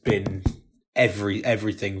has been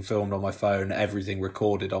everything filmed on my phone, everything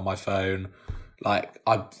recorded on my phone. Like,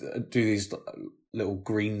 I do these little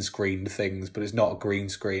green screen things, but it's not a green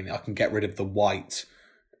screen. I can get rid of the white.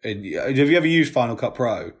 And have you ever used Final Cut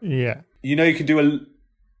Pro? Yeah. You know, you can do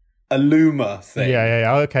a Luma thing.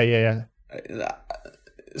 Yeah. Okay, yeah.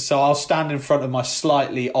 So I'll stand in front of my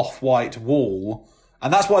slightly off-white wall,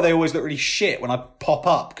 and that's why they always look really shit when I pop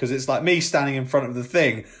up, because it's like me standing in front of the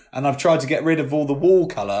thing, and I've tried to get rid of all the wall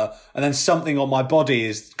colour, and then something on my body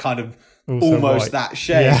is kind of also almost white. That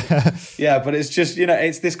shade. Yeah, but it's just, you know,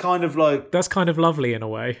 it's this kind of like... That's kind of lovely in a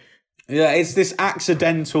way. Yeah, it's this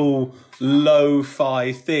accidental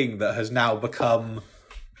lo-fi thing that has now become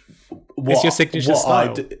it's your signature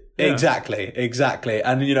style. Exactly.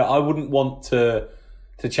 And I wouldn't want to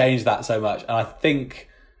change that so much. And I think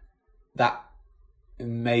that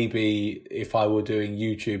maybe if I were doing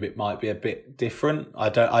YouTube, it might be a bit different. I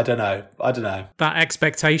don't know. That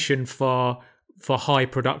expectation for high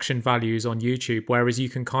production values on YouTube, whereas you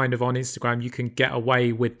can kind of on Instagram, you can get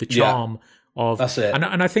away with the charm of. That's it.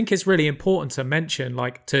 And I think it's really important to mention,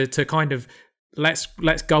 like to kind of let's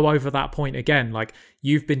go over that point again. Like,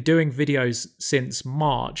 you've been doing videos since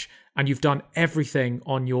March and you've done everything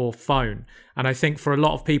on your phone. And I think for a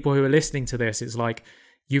lot of people who are listening to this, it's like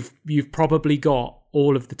you've probably got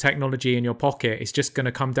all of the technology in your pocket. It's just going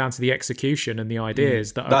to come down to the execution and the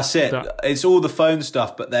ideas. That's it. It's all the phone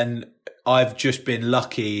stuff. But then I've just been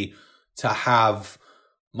lucky to have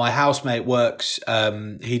my housemate works.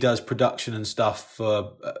 He does production and stuff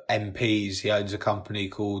for MPs. He owns a company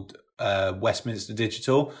called Westminster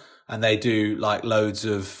Digital, and they do like loads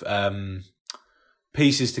of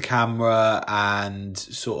pieces to camera and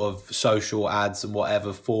sort of social ads and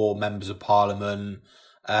whatever for members of parliament.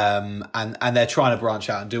 And they're trying to branch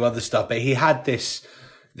out and do other stuff. But he had this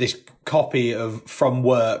copy from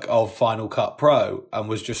work of Final Cut Pro and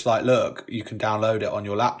was just like, look, you can download it on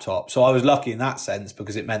your laptop. So I was lucky in that sense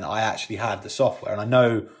because it meant that I actually had the software. And I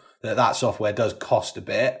know that software does cost a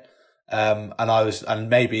bit. And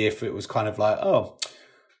maybe if it was kind of like, oh,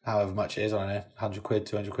 however much it is, I don't know, 100 quid,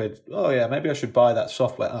 200 quid. Oh yeah, maybe I should buy that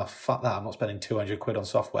software. Oh, fuck that. I'm not spending 200 quid on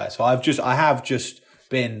software. So I have just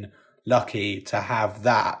been lucky to have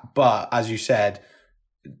that. But as you said,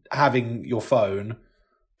 having your phone,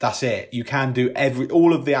 that's it. You can do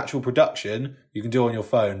all of the actual production you can do on your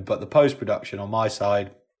phone, but the post-production on my side,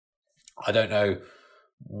 I don't know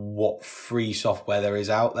what free software there is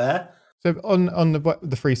out there. So on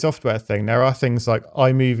the free software thing, there are things like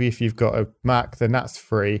iMovie. If you've got a Mac, then that's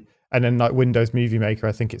free. And then like Windows Movie Maker,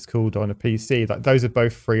 I think it's called, on a PC. Like, those are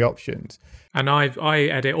both free options. And I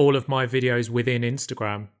edit all of my videos within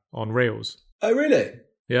Instagram on Reels. Oh, really?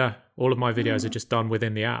 Yeah, all of my videos are just done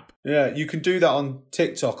within the app. Yeah, you can do that on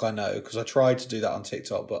TikTok, I know, because I tried to do that on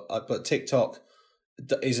TikTok, but TikTok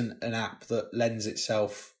isn't an app that lends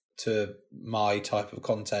itself to my type of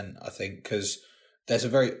content, I think, because there's a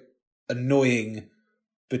very annoying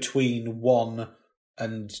between 1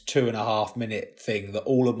 and 2.5 minute thing that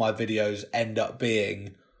all of my videos end up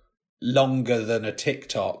being longer than a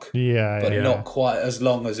TikTok, but not quite as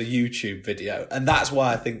long as a YouTube video. And that's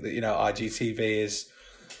why I think that, IGTV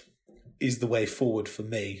is the way forward for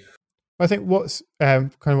me. I think what's kind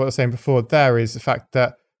of what I was saying before there is the fact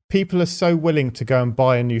that people are so willing to go and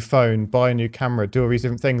buy a new phone, buy a new camera, do all these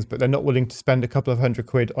different things, but they're not willing to spend a couple of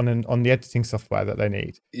 £100 on the editing software that they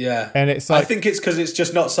need. Yeah. And it's like, I think it's because it's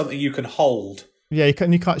just not something you can hold. Yeah, you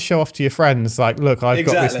can't show off to your friends like, look, I've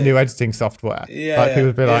got this new editing software. Yeah. People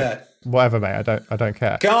would be like, whatever, mate, I don't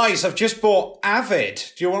care. Guys, I've just bought Avid.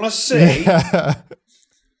 Do you want to see?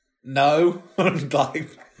 No.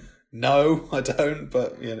 No, I don't.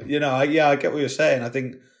 But I get what you're saying. I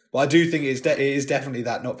think, I do think it is definitely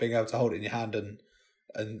that not being able to hold it in your hand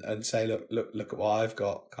and say, look at what I've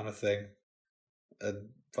got, kind of thing.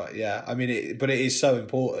 But yeah, I mean, it is so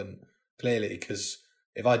important, clearly, because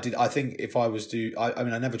I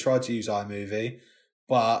never tried to use iMovie,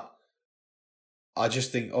 but I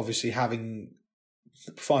just think obviously having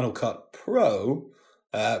Final Cut Pro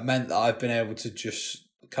meant that I've been able to just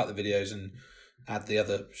cut the videos and add the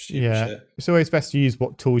other stupid shit. It's always best to use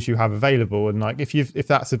what tools you have available, and like if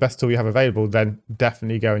that's the best tool you have available, then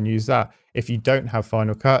definitely go and use that. If you don't have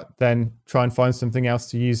Final Cut, then try and find something else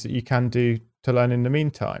to use that you can do to learn in the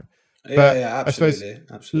meantime. But absolutely. I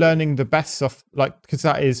suppose learning the best because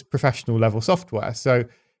that is professional level software, so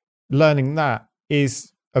learning that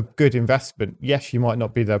is a good investment. Yes, you might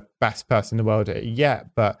not be the best person in the world at it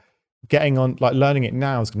yet, but getting on, like, learning it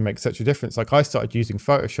now is going to make such a difference. Like, I started using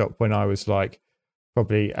Photoshop when I was like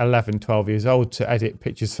probably 11, 12 years old to edit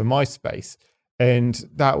pictures for MySpace. And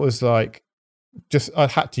that was like, I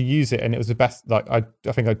had to use it, and it was the best. Like, I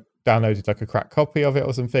think I downloaded like a cracked copy of it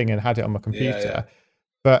or something and had it on my computer. Yeah.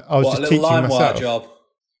 But I was just teaching myself. Job.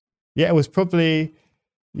 Yeah, it was probably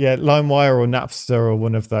LimeWire or Napster or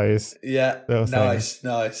one of those. Yeah, nice.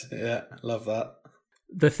 Yeah, love that.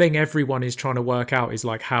 The thing everyone is trying to work out is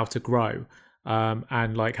like how to grow,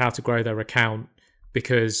 and like how to grow their account,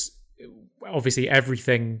 because obviously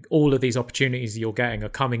all of these opportunities you're getting are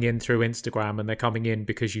coming in through Instagram, and they're coming in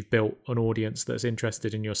because you've built an audience that's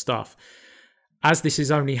interested in your stuff. As this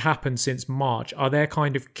has only happened since March, are there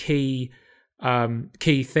kind of key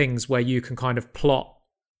things where you can kind of plot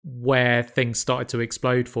where things started to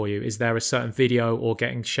explode for you? Is there a certain video or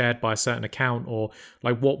getting shared by a certain account, or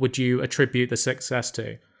like what would you attribute the success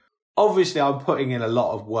to? Obviously, I'm putting in a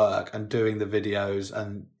lot of work and doing the videos,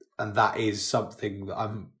 and that is something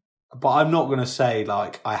that but I'm not going to say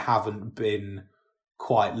like I haven't been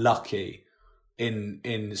quite lucky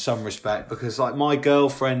in some respect, because like my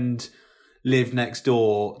girlfriend lived next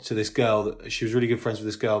door to this girl that she was really good friends with,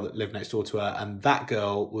 this girl that lived next door to her, and that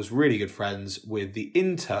girl was really good friends with the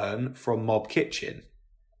intern from Mob Kitchen,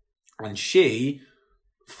 and she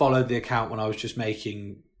followed the account when I was just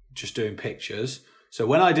doing pictures. So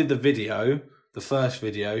when I did the first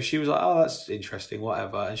video, she was like, oh, that's interesting,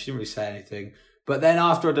 whatever, and she didn't really say anything. But then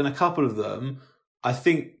after I'd done a couple of them, I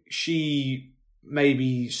think she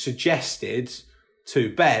maybe suggested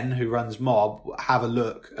to Ben, who runs Mob, have a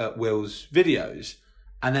look at Will's videos.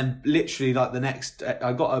 And then literally like the next,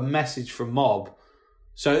 I got a message from Mob.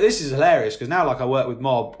 So this is hilarious because now like I work with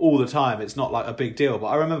Mob all the time. It's not like a big deal, but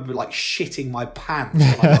I remember like shitting my pants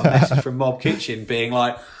when I got a message from Mob Kitchen being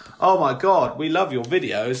like, oh my God, we love your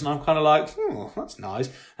videos. And I'm kind of like, oh, that's nice.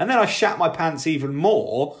 And then I shat my pants even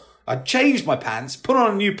more. I changed my pants, put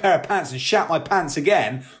on a new pair of pants and shat my pants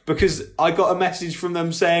again because I got a message from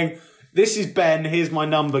them saying, this is Ben, here's my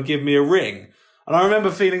number, give me a ring. And I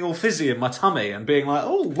remember feeling all fizzy in my tummy and being like,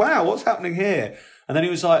 oh, wow, what's happening here? And then he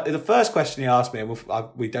was like, the first question he asked me, and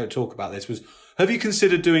we don't talk about this, was, have you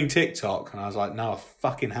considered doing TikTok? And I was like, no, I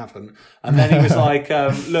fucking haven't. And then he was like,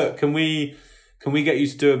 look, can we get you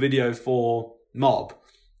to do a video for Mob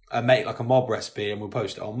and make like a Mob recipe and we'll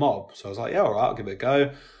post it on Mob? So I was like, yeah, all right, I'll give it a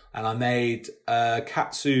go. And I made a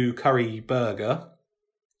katsu curry burger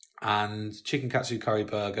and chicken katsu curry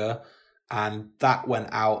burger. And that went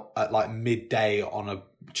out at like midday on a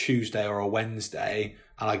Tuesday or a Wednesday.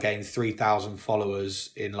 And I gained 3,000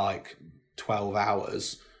 followers in like 12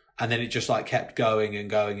 hours. And then it just like kept going and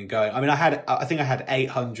going and going. I mean, I think I had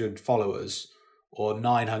 800 followers or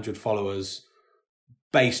 900 followers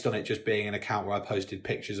based on it just being an account where I posted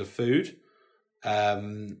pictures of food.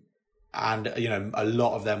 And, you know, a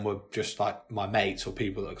lot of them were just like my mates or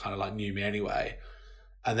people that kind of like knew me anyway.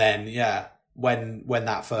 And then, yeah, when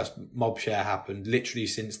that first Mob share happened, literally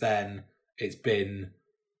since then, it's been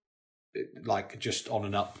like just on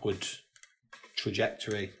an upward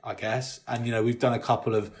trajectory, I guess. And, you know, we've done a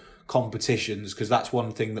couple of competitions because that's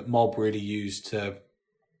one thing that Mob really used to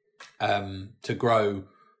grow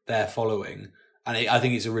their following. And I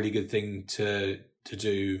think it's a really good thing to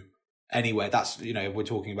do anyway. That's, you know, if we're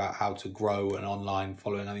talking about how to grow an online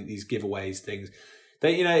following, I think these giveaways things,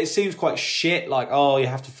 that, you know, it seems quite shit, like, oh, you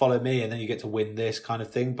have to follow me and then you get to win this kind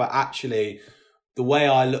of thing. But actually, the way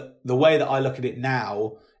that I look at it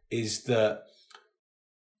now is that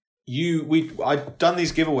I'd done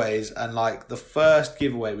these giveaways, and like the first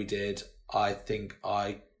giveaway we did, I think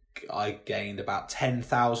I gained about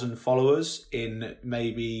 10,000 followers in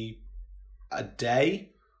maybe a day.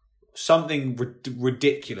 Something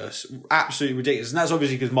ridiculous, absolutely ridiculous. And that's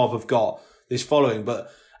obviously because Mob have got this following.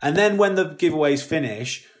 And then when the giveaways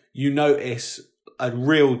finish, you notice a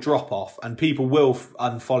real drop off, and people will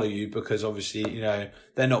unfollow you because obviously, you know,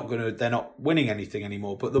 they're not winning anything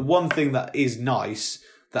anymore. But the one thing that is nice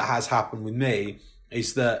that has happened with me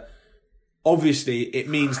is that obviously it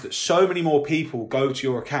means that so many more people go to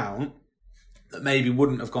your account that maybe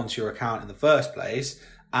wouldn't have gone to your account in the first place.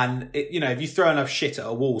 And it, you know, if you throw enough shit at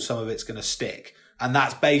a wall, some of it's going to stick. And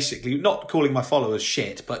that's basically, not calling my followers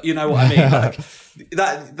shit, but you know what I mean? Like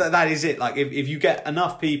that is it. Like if you get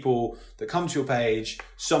enough people that come to your page,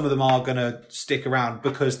 some of them are going to stick around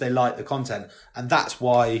because they like the content. And that's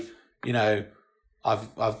why, you know,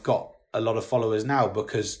 I've got a lot of followers now,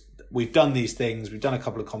 because we've done these things, we've done a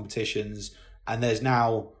couple of competitions, and there's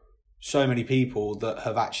now so many people that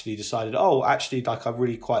have actually decided, oh, actually, like, I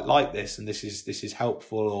really quite like this, and this is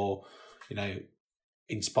helpful, or, you know,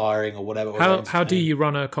 inspiring, or whatever. How do you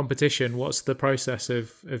run a competition? What's the process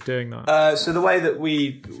of doing that? So the way that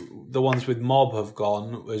the ones with Mob have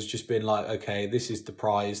gone has just been like, okay, this is the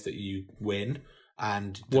prize that you win,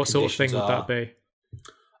 and what sort of thing would that be?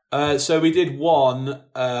 So we did one,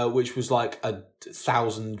 which was like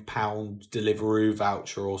 £1,000 Deliveroo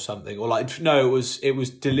voucher or something, or like, no, it was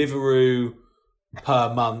Deliveroo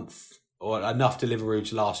per month, or enough Deliveroo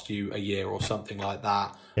to last you a year or something like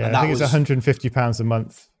that. Yeah, and I think it's £150 a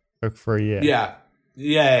month for a year.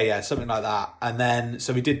 Yeah, something like that. And then,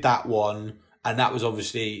 so we did that one, and that was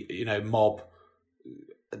obviously, you know, Mob,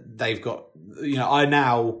 they've got, you know,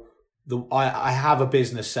 I have a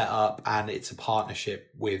business set up, and it's a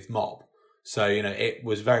partnership with Mob. So, you know, it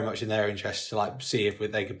was very much in their interest to like see if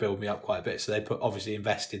they could build me up quite a bit. So they obviously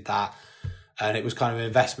invested that, and it was kind of an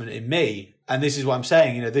investment in me. and this is what I'm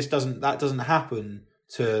saying, you know, that doesn't happen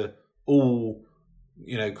to all,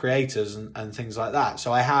 you know, creators and things like that.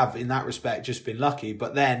 So I have, in that respect, just been lucky.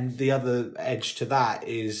 But then the other edge to that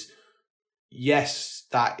is, yes,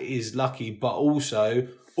 that is lucky, but also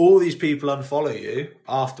all these people unfollow you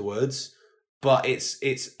afterwards, but it's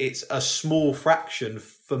a small fraction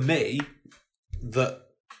for me that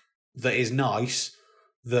is nice,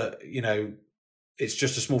 that, you know, it's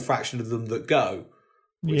just a small fraction of them that go,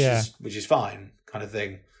 which is fine, kind of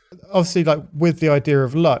thing. Obviously, like with the idea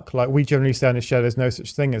of luck, like we generally say on the show, there's no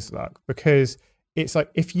such thing as luck, because it's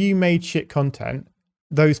like if you made shit content,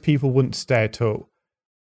 those people wouldn't stay at all.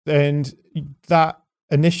 And that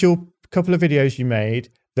initial couple of videos you made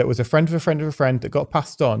that was a friend of a friend of a friend that got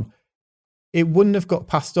passed on, it wouldn't have got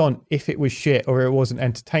passed on if it was shit or it wasn't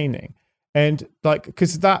entertaining. And like,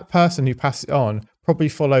 because that person who passed it on probably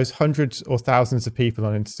follows hundreds or thousands of people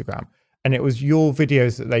on Instagram, and it was your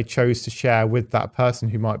videos that they chose to share with that person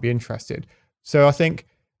who might be interested. So I think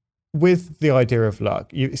with the idea of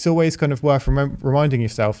luck, it's always kind of worth reminding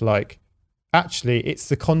yourself, like, actually, it's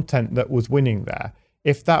the content that was winning there.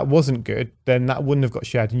 If that wasn't good, then that wouldn't have got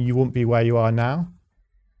shared and you wouldn't be where you are now.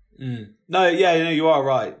 No, you are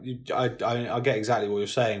right. I get exactly what you're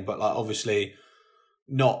saying, but like, obviously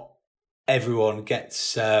not everyone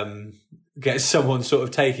gets someone sort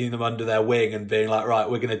of taking them under their wing and being like, right,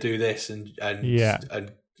 we're going to do this and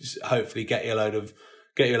hopefully get you a load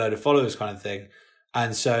of followers, kind of thing.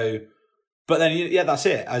 And so, but then that's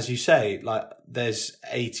it. As you say, like, there's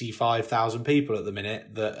 85,000 people at the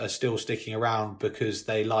minute that are still sticking around because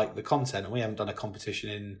they like the content, and we haven't done a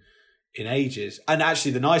competition in ages. And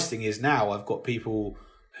actually, the nice thing is now I've got people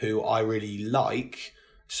who I really like.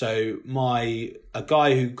 So a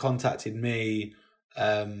guy who contacted me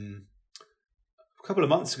a couple of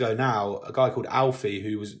months ago now, a guy called Alfie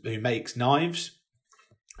who makes knives.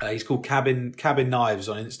 He's called Cabin Knives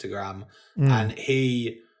on Instagram, and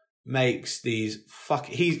he makes these for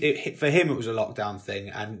him it was a lockdown thing,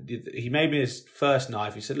 and he made me his first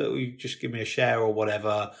knife. He said, look, will you just give me a share or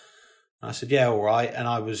whatever? And I said, yeah, all right. And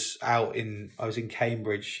I was in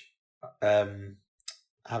Cambridge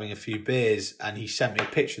having a few beers, and he sent me a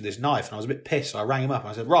picture of this knife, and I was a bit pissed. So I rang him up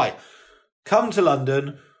and I said, right, come to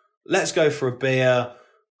London, let's go for a beer.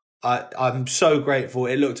 I'm so grateful.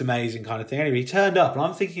 It looked amazing, kind of thing. Anyway, he turned up, and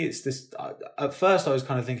I'm thinking it's this. At first, I was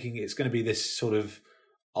kind of thinking it's going to be this sort of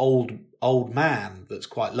old man that's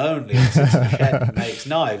quite lonely and sits in a shed and makes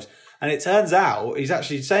knives. And it turns out he's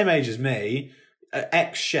actually the same age as me,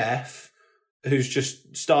 ex-chef, who's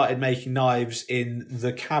just started making knives in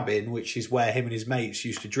the cabin, which is where him and his mates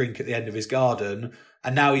used to drink at the end of his garden.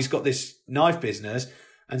 And now he's got this knife business.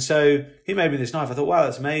 And so he made me this knife. I thought, wow,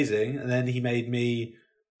 that's amazing. And then he made me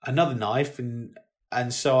another knife.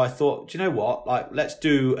 And so I thought, do you know what? Like, let's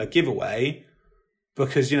do a giveaway,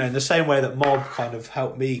 because, you know, in the same way that Mob kind of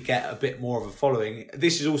helped me get a bit more of a following,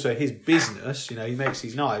 this is also his business. You know, he makes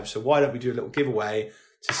these knives. So why don't we do a little giveaway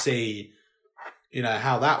to see, you know,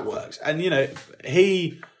 how that works? And, you know,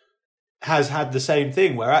 he has had the same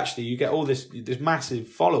thing where actually you get all this massive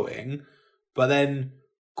following, but then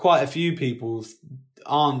quite a few people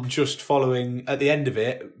aren't just following at the end of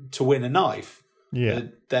it to win a knife. Yeah.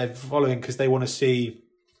 They're following because they want to see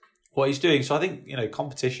what he's doing. So I think, you know,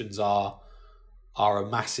 competitions are a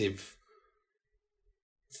massive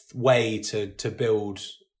way to build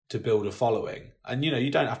a following. And, you know,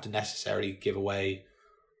 you don't have to necessarily give away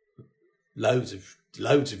loads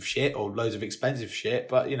of shit or loads of expensive shit,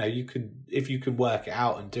 but, you know, if you can work it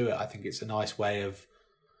out and do it, I think it's a nice way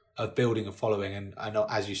of building a following. And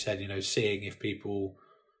as you said, you know, seeing if people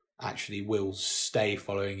actually will stay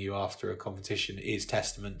following you after a competition is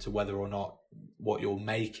testament to whether or not what you're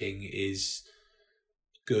making is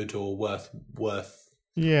good or worth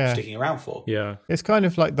sticking around for. Yeah. It's kind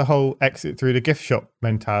of like the whole exit through the gift shop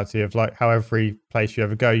mentality of like how every place you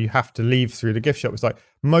ever go, you have to leave through the gift shop. It's like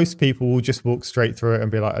most people will just walk straight through it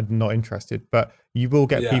and be like, I'm not interested. But you will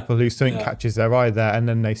get people who something catches their eye there and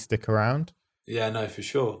then they stick around. Yeah, no, for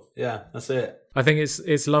sure. Yeah, that's it. I think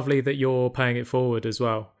it's lovely that you're paying it forward as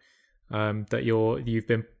well. That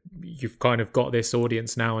you've kind of got this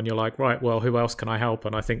audience now, and you're like, right, well, who else can I help?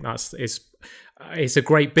 And I think it's a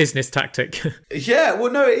great business tactic. Yeah,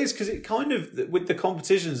 well, no, it is, because it kind of, with the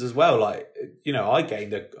competitions as well, like, you know, I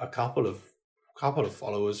gained a couple of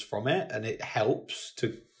followers from it, and it helps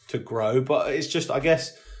to grow. But it's just, I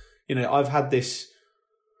guess, you know, I've had this.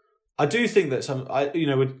 I do think that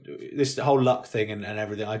with this whole luck thing and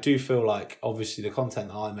everything, I do feel like obviously the content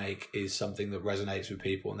that I make is something that resonates with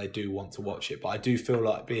people and they do want to watch it. But I do feel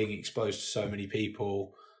like being exposed to so many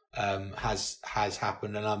people has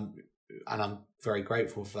happened, and I'm very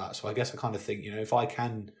grateful for that. So I guess I kind of think, you know, if I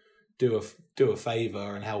can do a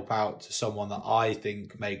favor and help out to someone that I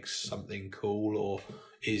think makes something cool or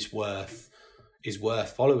is worth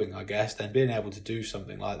following, I guess, then being able to do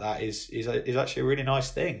something like that is actually a really nice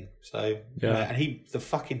thing. So yeah, and the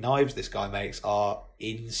fucking knives this guy makes are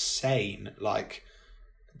insane. Like,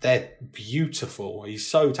 they're beautiful. He's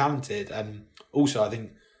so talented, and also I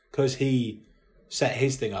think because he set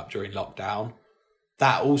his thing up during lockdown,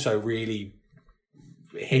 that also really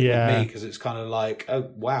hit with me, because it's kind of like, oh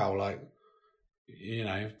wow, like, you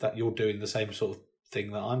know, that you're doing the same sort of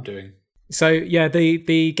thing that I'm doing. So yeah,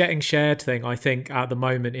 the getting shared thing, I think at the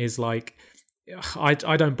moment is like, I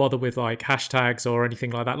don't bother with like hashtags or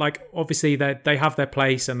anything like that. Like, obviously they have their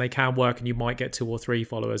place and they can work, and you might get 2 or 3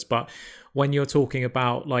 followers, but when you're talking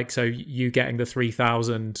about like, so you getting the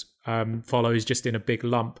 3,000 follows just in a big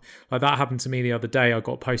lump, like that happened to me the other day. I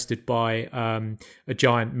got posted by a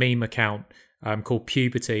giant meme account called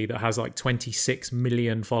Puberty that has like 26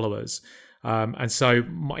 million followers. And so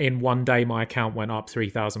in one day, my account went up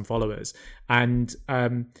 3,000 followers. And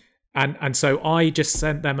so I just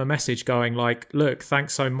sent them a message going like, look,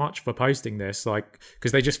 thanks so much for posting this. Like,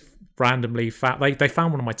 because they just randomly they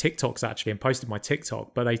found one of my TikToks actually and posted my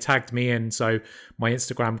TikTok, but they tagged me in. So my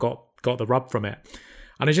Instagram got the rub from it.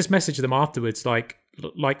 And I just messaged them afterwards, like,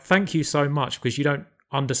 thank you so much, because you don't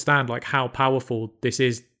understand like how powerful this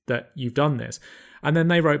is that you've done this. And then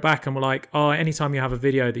they wrote back and were like, oh, anytime you have a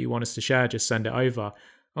video that you want us to share, just send it over.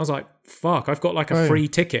 I was like, fuck, I've got like a free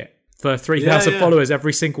ticket for 3,000 followers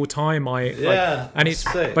every single time but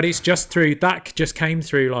it's just through that, just came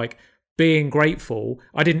through like being grateful.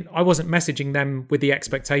 I wasn't messaging them with the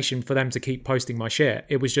expectation for them to keep posting my shit.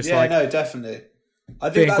 It was just no, definitely. I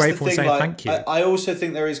think being that's grateful the thing, and saying like, thank you. I also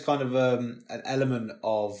think there is kind of an element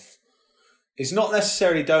of, it's not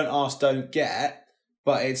necessarily don't ask, don't get,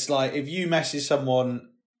 but it's like, if you message someone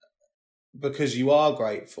because you are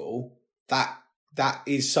grateful, that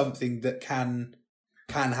is something that can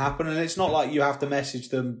happen. And it's not like you have to message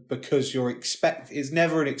them because it's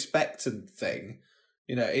never an expectant thing.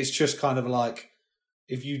 You know, it's just kind of like,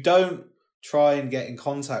 if you don't try and get in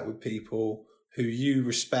contact with people who you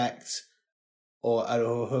respect or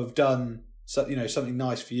have done something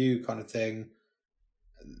nice for you kind of thing,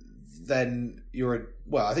 then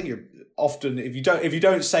I think you're often, if you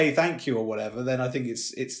don't say thank you or whatever, then I think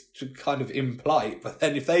it's kind of impolite. But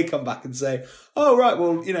then if they come back and say, oh right,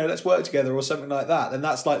 well, you know, let's work together or something like that, then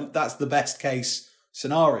that's the best case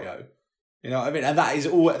scenario. You know what I mean? And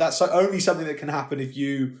that's only something that can happen if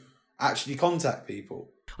you actually contact people.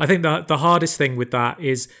 I think the hardest thing with that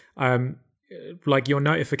is like your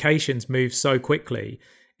notifications move so quickly.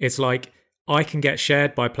 It's like, I can get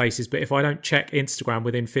shared by places, but if I don't check Instagram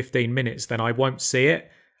within 15 minutes, then I won't see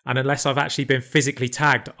it. And unless I've actually been physically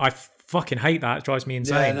tagged, I fucking hate that. It drives me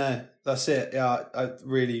insane. Yeah, no, that's it. Yeah,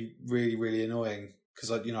 really, really, really annoying,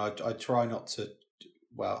 because I try not to.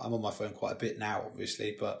 Well, I'm on my phone quite a bit now,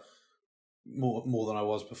 obviously, but more than I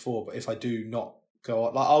was before. But if I do not go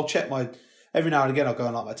on, like, I'll check every now and again, I'll go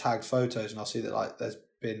on like my tagged photos and I'll see that like there's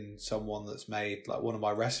been someone that's made like one of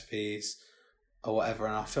my recipes or whatever,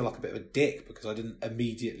 and I feel like a bit of a dick because I didn't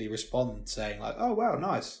immediately respond saying like, oh wow,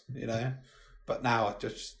 nice, you know. But now I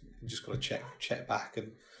just got to check back,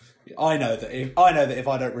 and I know that if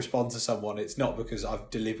I don't respond to someone, it's not because I've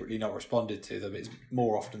deliberately not responded to them. It's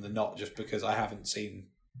more often than not just because I haven't seen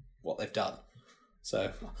what they've done.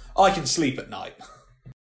 So I can sleep at night.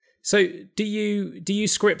 So do you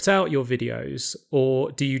script out your videos,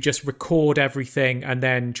 or do you just record everything and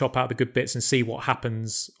then chop out the good bits and see what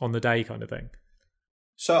happens on the day kind of thing?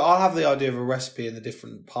 So I'll have the idea of a recipe and the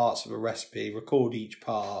different parts of a recipe, record each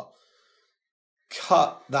part,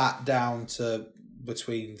 cut that down to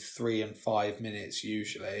between 3 and 5 minutes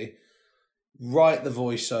usually, write the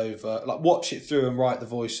voiceover, like watch it through and write the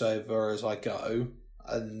voiceover as I go,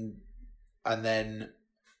 and then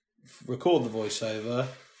record the voiceover,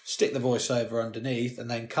 stick the voiceover underneath,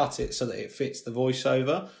 and then cut it so that it fits the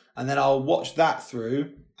voiceover. And then I'll watch that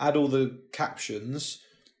through, add all the captions,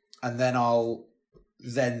 and then I'll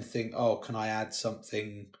then think, oh, can I add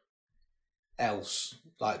something else?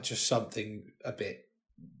 Like just something a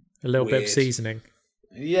little weird. Bit of seasoning.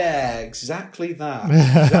 Yeah, exactly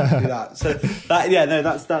that. So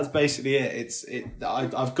that's basically it.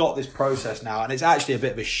 I've got this process now, and it's actually a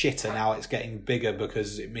bit of a shitter now. It's getting bigger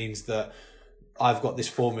because it means that I've got this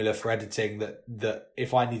formula for editing that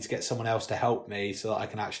if I need to get someone else to help me so that I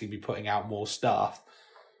can actually be putting out more stuff,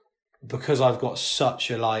 because I've got such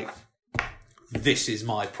a this is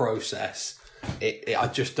my process. I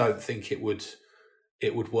just don't think it would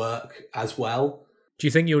work as well. Do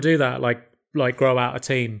you think you'll do that? Like like grow out a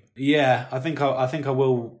team? Yeah, I think I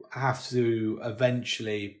will have to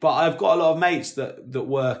eventually. But I've got a lot of mates that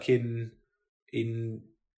work in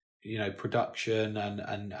production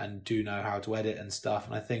and do know how to edit and stuff.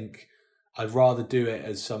 And I think I'd rather do it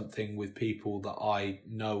as something with people that I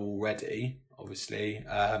know already, obviously.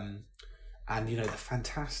 And the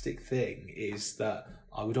fantastic thing is that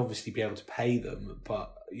I would obviously be able to pay them,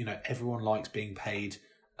 but everyone likes being paid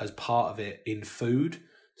as part of it in food.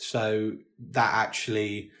 So that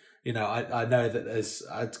actually, I know that there's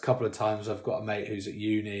a couple of times I've got a mate who's at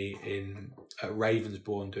uni at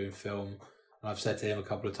Ravensbourne doing film, and I've said to him a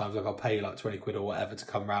couple of times, like, I'll pay you like 20 quid or whatever to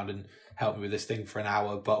come around and help me with this thing for an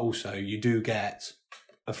hour, but also you do get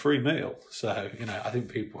a free meal. So I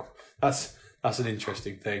think that's an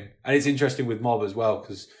interesting thing, and it's interesting with Mob as well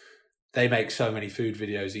because they make so many food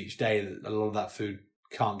videos each day that a lot of that food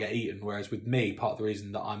can't get eaten. Whereas with me, part of the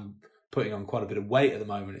reason that I'm putting on quite a bit of weight at the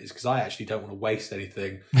moment is because I actually don't want to waste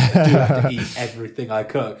anything. I do have to eat everything I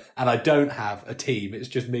cook, and I don't have a team. It's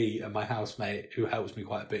just me and my housemate who helps me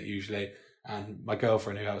quite a bit usually, and my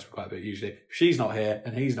girlfriend who helps me quite a bit usually. If she's not here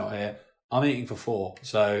and he's not here, I'm eating for 4.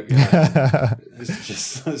 So it's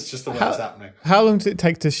just the way it's happening. How long does it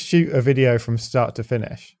take to shoot a video from start to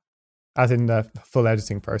finish, as in the full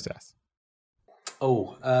editing process?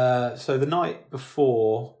 So the night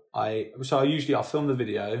before I'll film the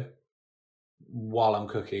video while I'm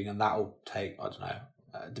cooking, and that'll take, I don't know,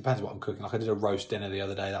 it depends what I'm cooking. Like I did a roast dinner the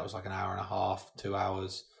other day, that was like an hour and a half, 2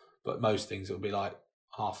 hours, but most things it'll be like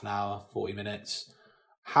half an hour, 40 minutes.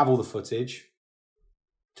 Have all the footage,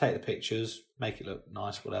 take the pictures, make it look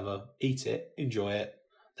nice, whatever, eat it, enjoy it,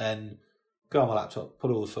 then go on my laptop,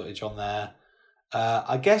 put all the footage on there.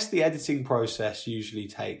 I guess the editing process usually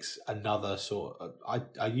takes another sort of,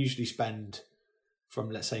 I usually spend from,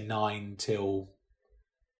 let's say, 9 till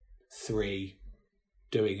 3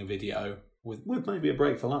 doing a video with maybe a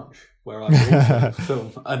break for lunch where I can also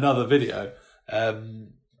film another video.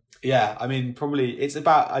 Yeah, I mean, probably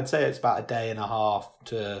I'd say it's about a day and a half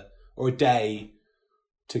or a day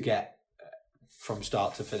to get from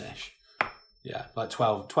start to finish. Yeah, like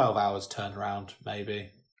 12 hours turnaround maybe.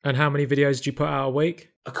 And how many videos do you put out a week?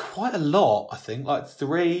 Quite a lot, I think, like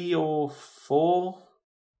 3 or 4.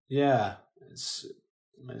 Yeah, it's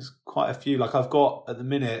quite a few. Like I've got, at the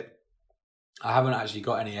minute, I haven't actually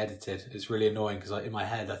got any edited. It's really annoying because in my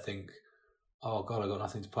head I think, oh God, I've got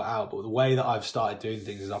nothing to put out. But the way that I've started doing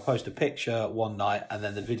things is I'll post a picture one night and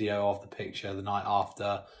then the video of the picture the night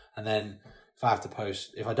after. And then if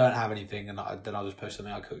I don't have anything, then I'll just post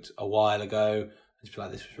something I cooked a while ago. Just be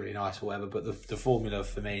like, this was really nice or whatever. But the formula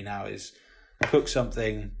for me now is cook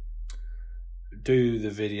something, do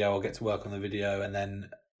the video, I'll get to work on the video, and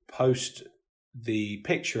then post the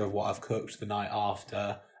picture of what I've cooked the night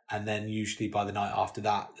after, and then usually by the night after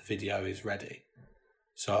that, the video is ready.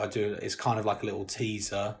 So it's kind of like a little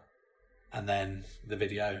teaser, and then the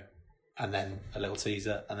video, and then a little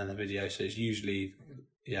teaser, and then the video. So it's usually,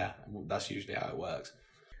 that's usually how it works.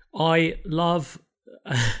 I love...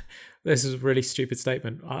 This is a really stupid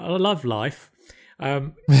statement. I love life.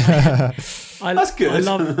 That's good.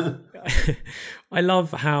 I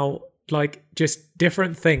love how like just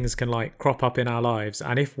different things can like crop up in our lives,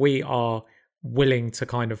 and if we are willing to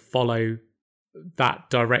kind of follow that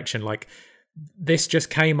direction, like this just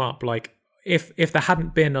came up. Like if there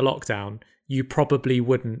hadn't been a lockdown, you probably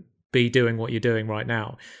wouldn't be doing what you're doing right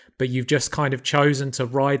now. But you've just kind of chosen to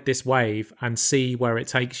ride this wave and see where it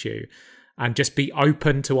takes you, and just be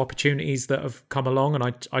open to opportunities that have come along. And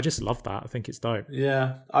I just love that. I think it's dope.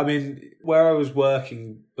 Yeah. I mean, where I was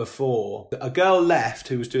working before, a girl left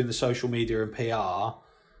who was doing the social media and PR,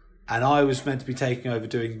 and I was meant to be taking over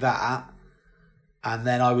doing that. And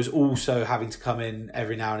then I was also having to come in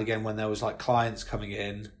every now and again when there was like clients coming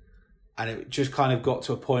in. And it just kind of got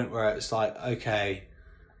to a point where it's like, okay,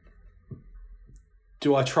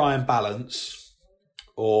 do I try and balance,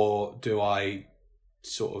 or do I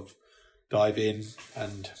sort of dive in?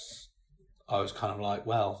 And I was kind of like,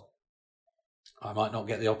 well, I might not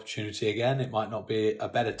get the opportunity again. It might not be a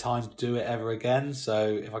better time to do it ever again. So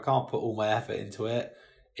if I can't put all my effort into it,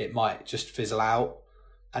 it might just fizzle out.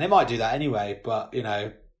 And it might do that anyway. But, you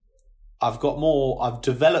know, I've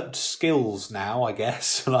developed skills now, I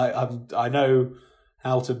guess. Like I know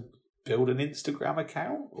how to build an Instagram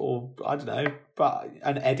account, or I don't know,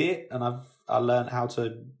 and edit. And I learned how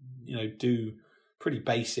to, you know, do pretty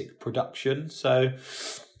basic production. So,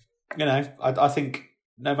 you know, I think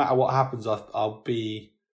no matter what happens, I'll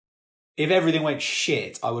be, if everything went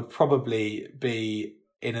shit, I would probably be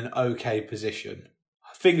in an okay position.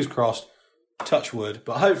 Fingers crossed, touch wood,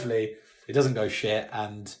 but hopefully it doesn't go shit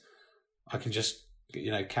and I can just,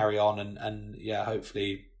 carry on and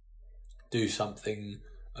hopefully do something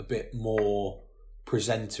a bit more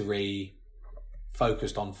presentery,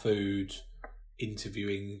 focused on food,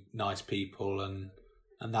 interviewing nice people and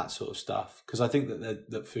that sort of stuff. Because I think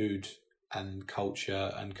that food and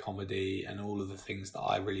culture and comedy and all of the things that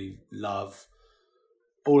I really love,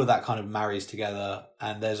 all of that kind of marries together.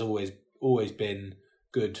 And there's always been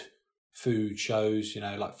good food shows,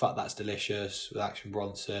 like Fuck That's Delicious with Action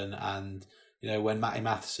Bronson, and when Matty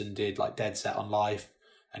Matheson did like Dead Set on Life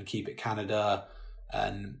and Keep It Canada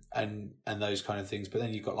and those kind of things. But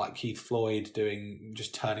then you've got like Keith Floyd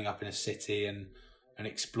just turning up in a city and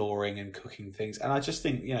exploring and cooking things. And I just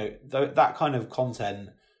think that kind of content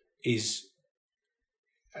is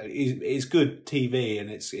good TV, and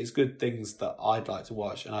it's good things that I'd like to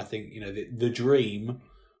watch. And I think the dream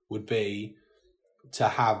would be to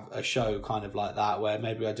have a show kind of like that, where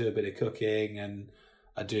maybe I do a bit of cooking and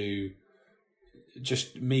I do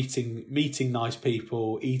just meeting nice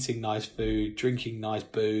people, eating nice food, drinking nice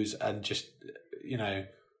booze, and just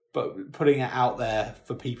but putting it out there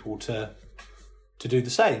for people to do the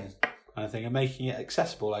same kind of thing and making it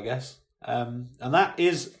accessible, I guess. And that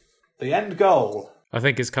is the end goal. I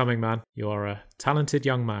think it's coming, man. You are a talented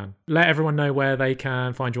young man. Let everyone know where they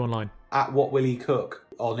can find you online. At What Will He Cook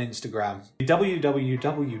on Instagram.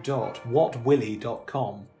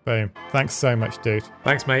 www.whatwilly.com. Boom. Thanks so much, dude.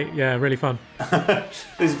 Thanks, mate. Yeah, really fun. This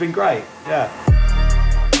has been great. Yeah.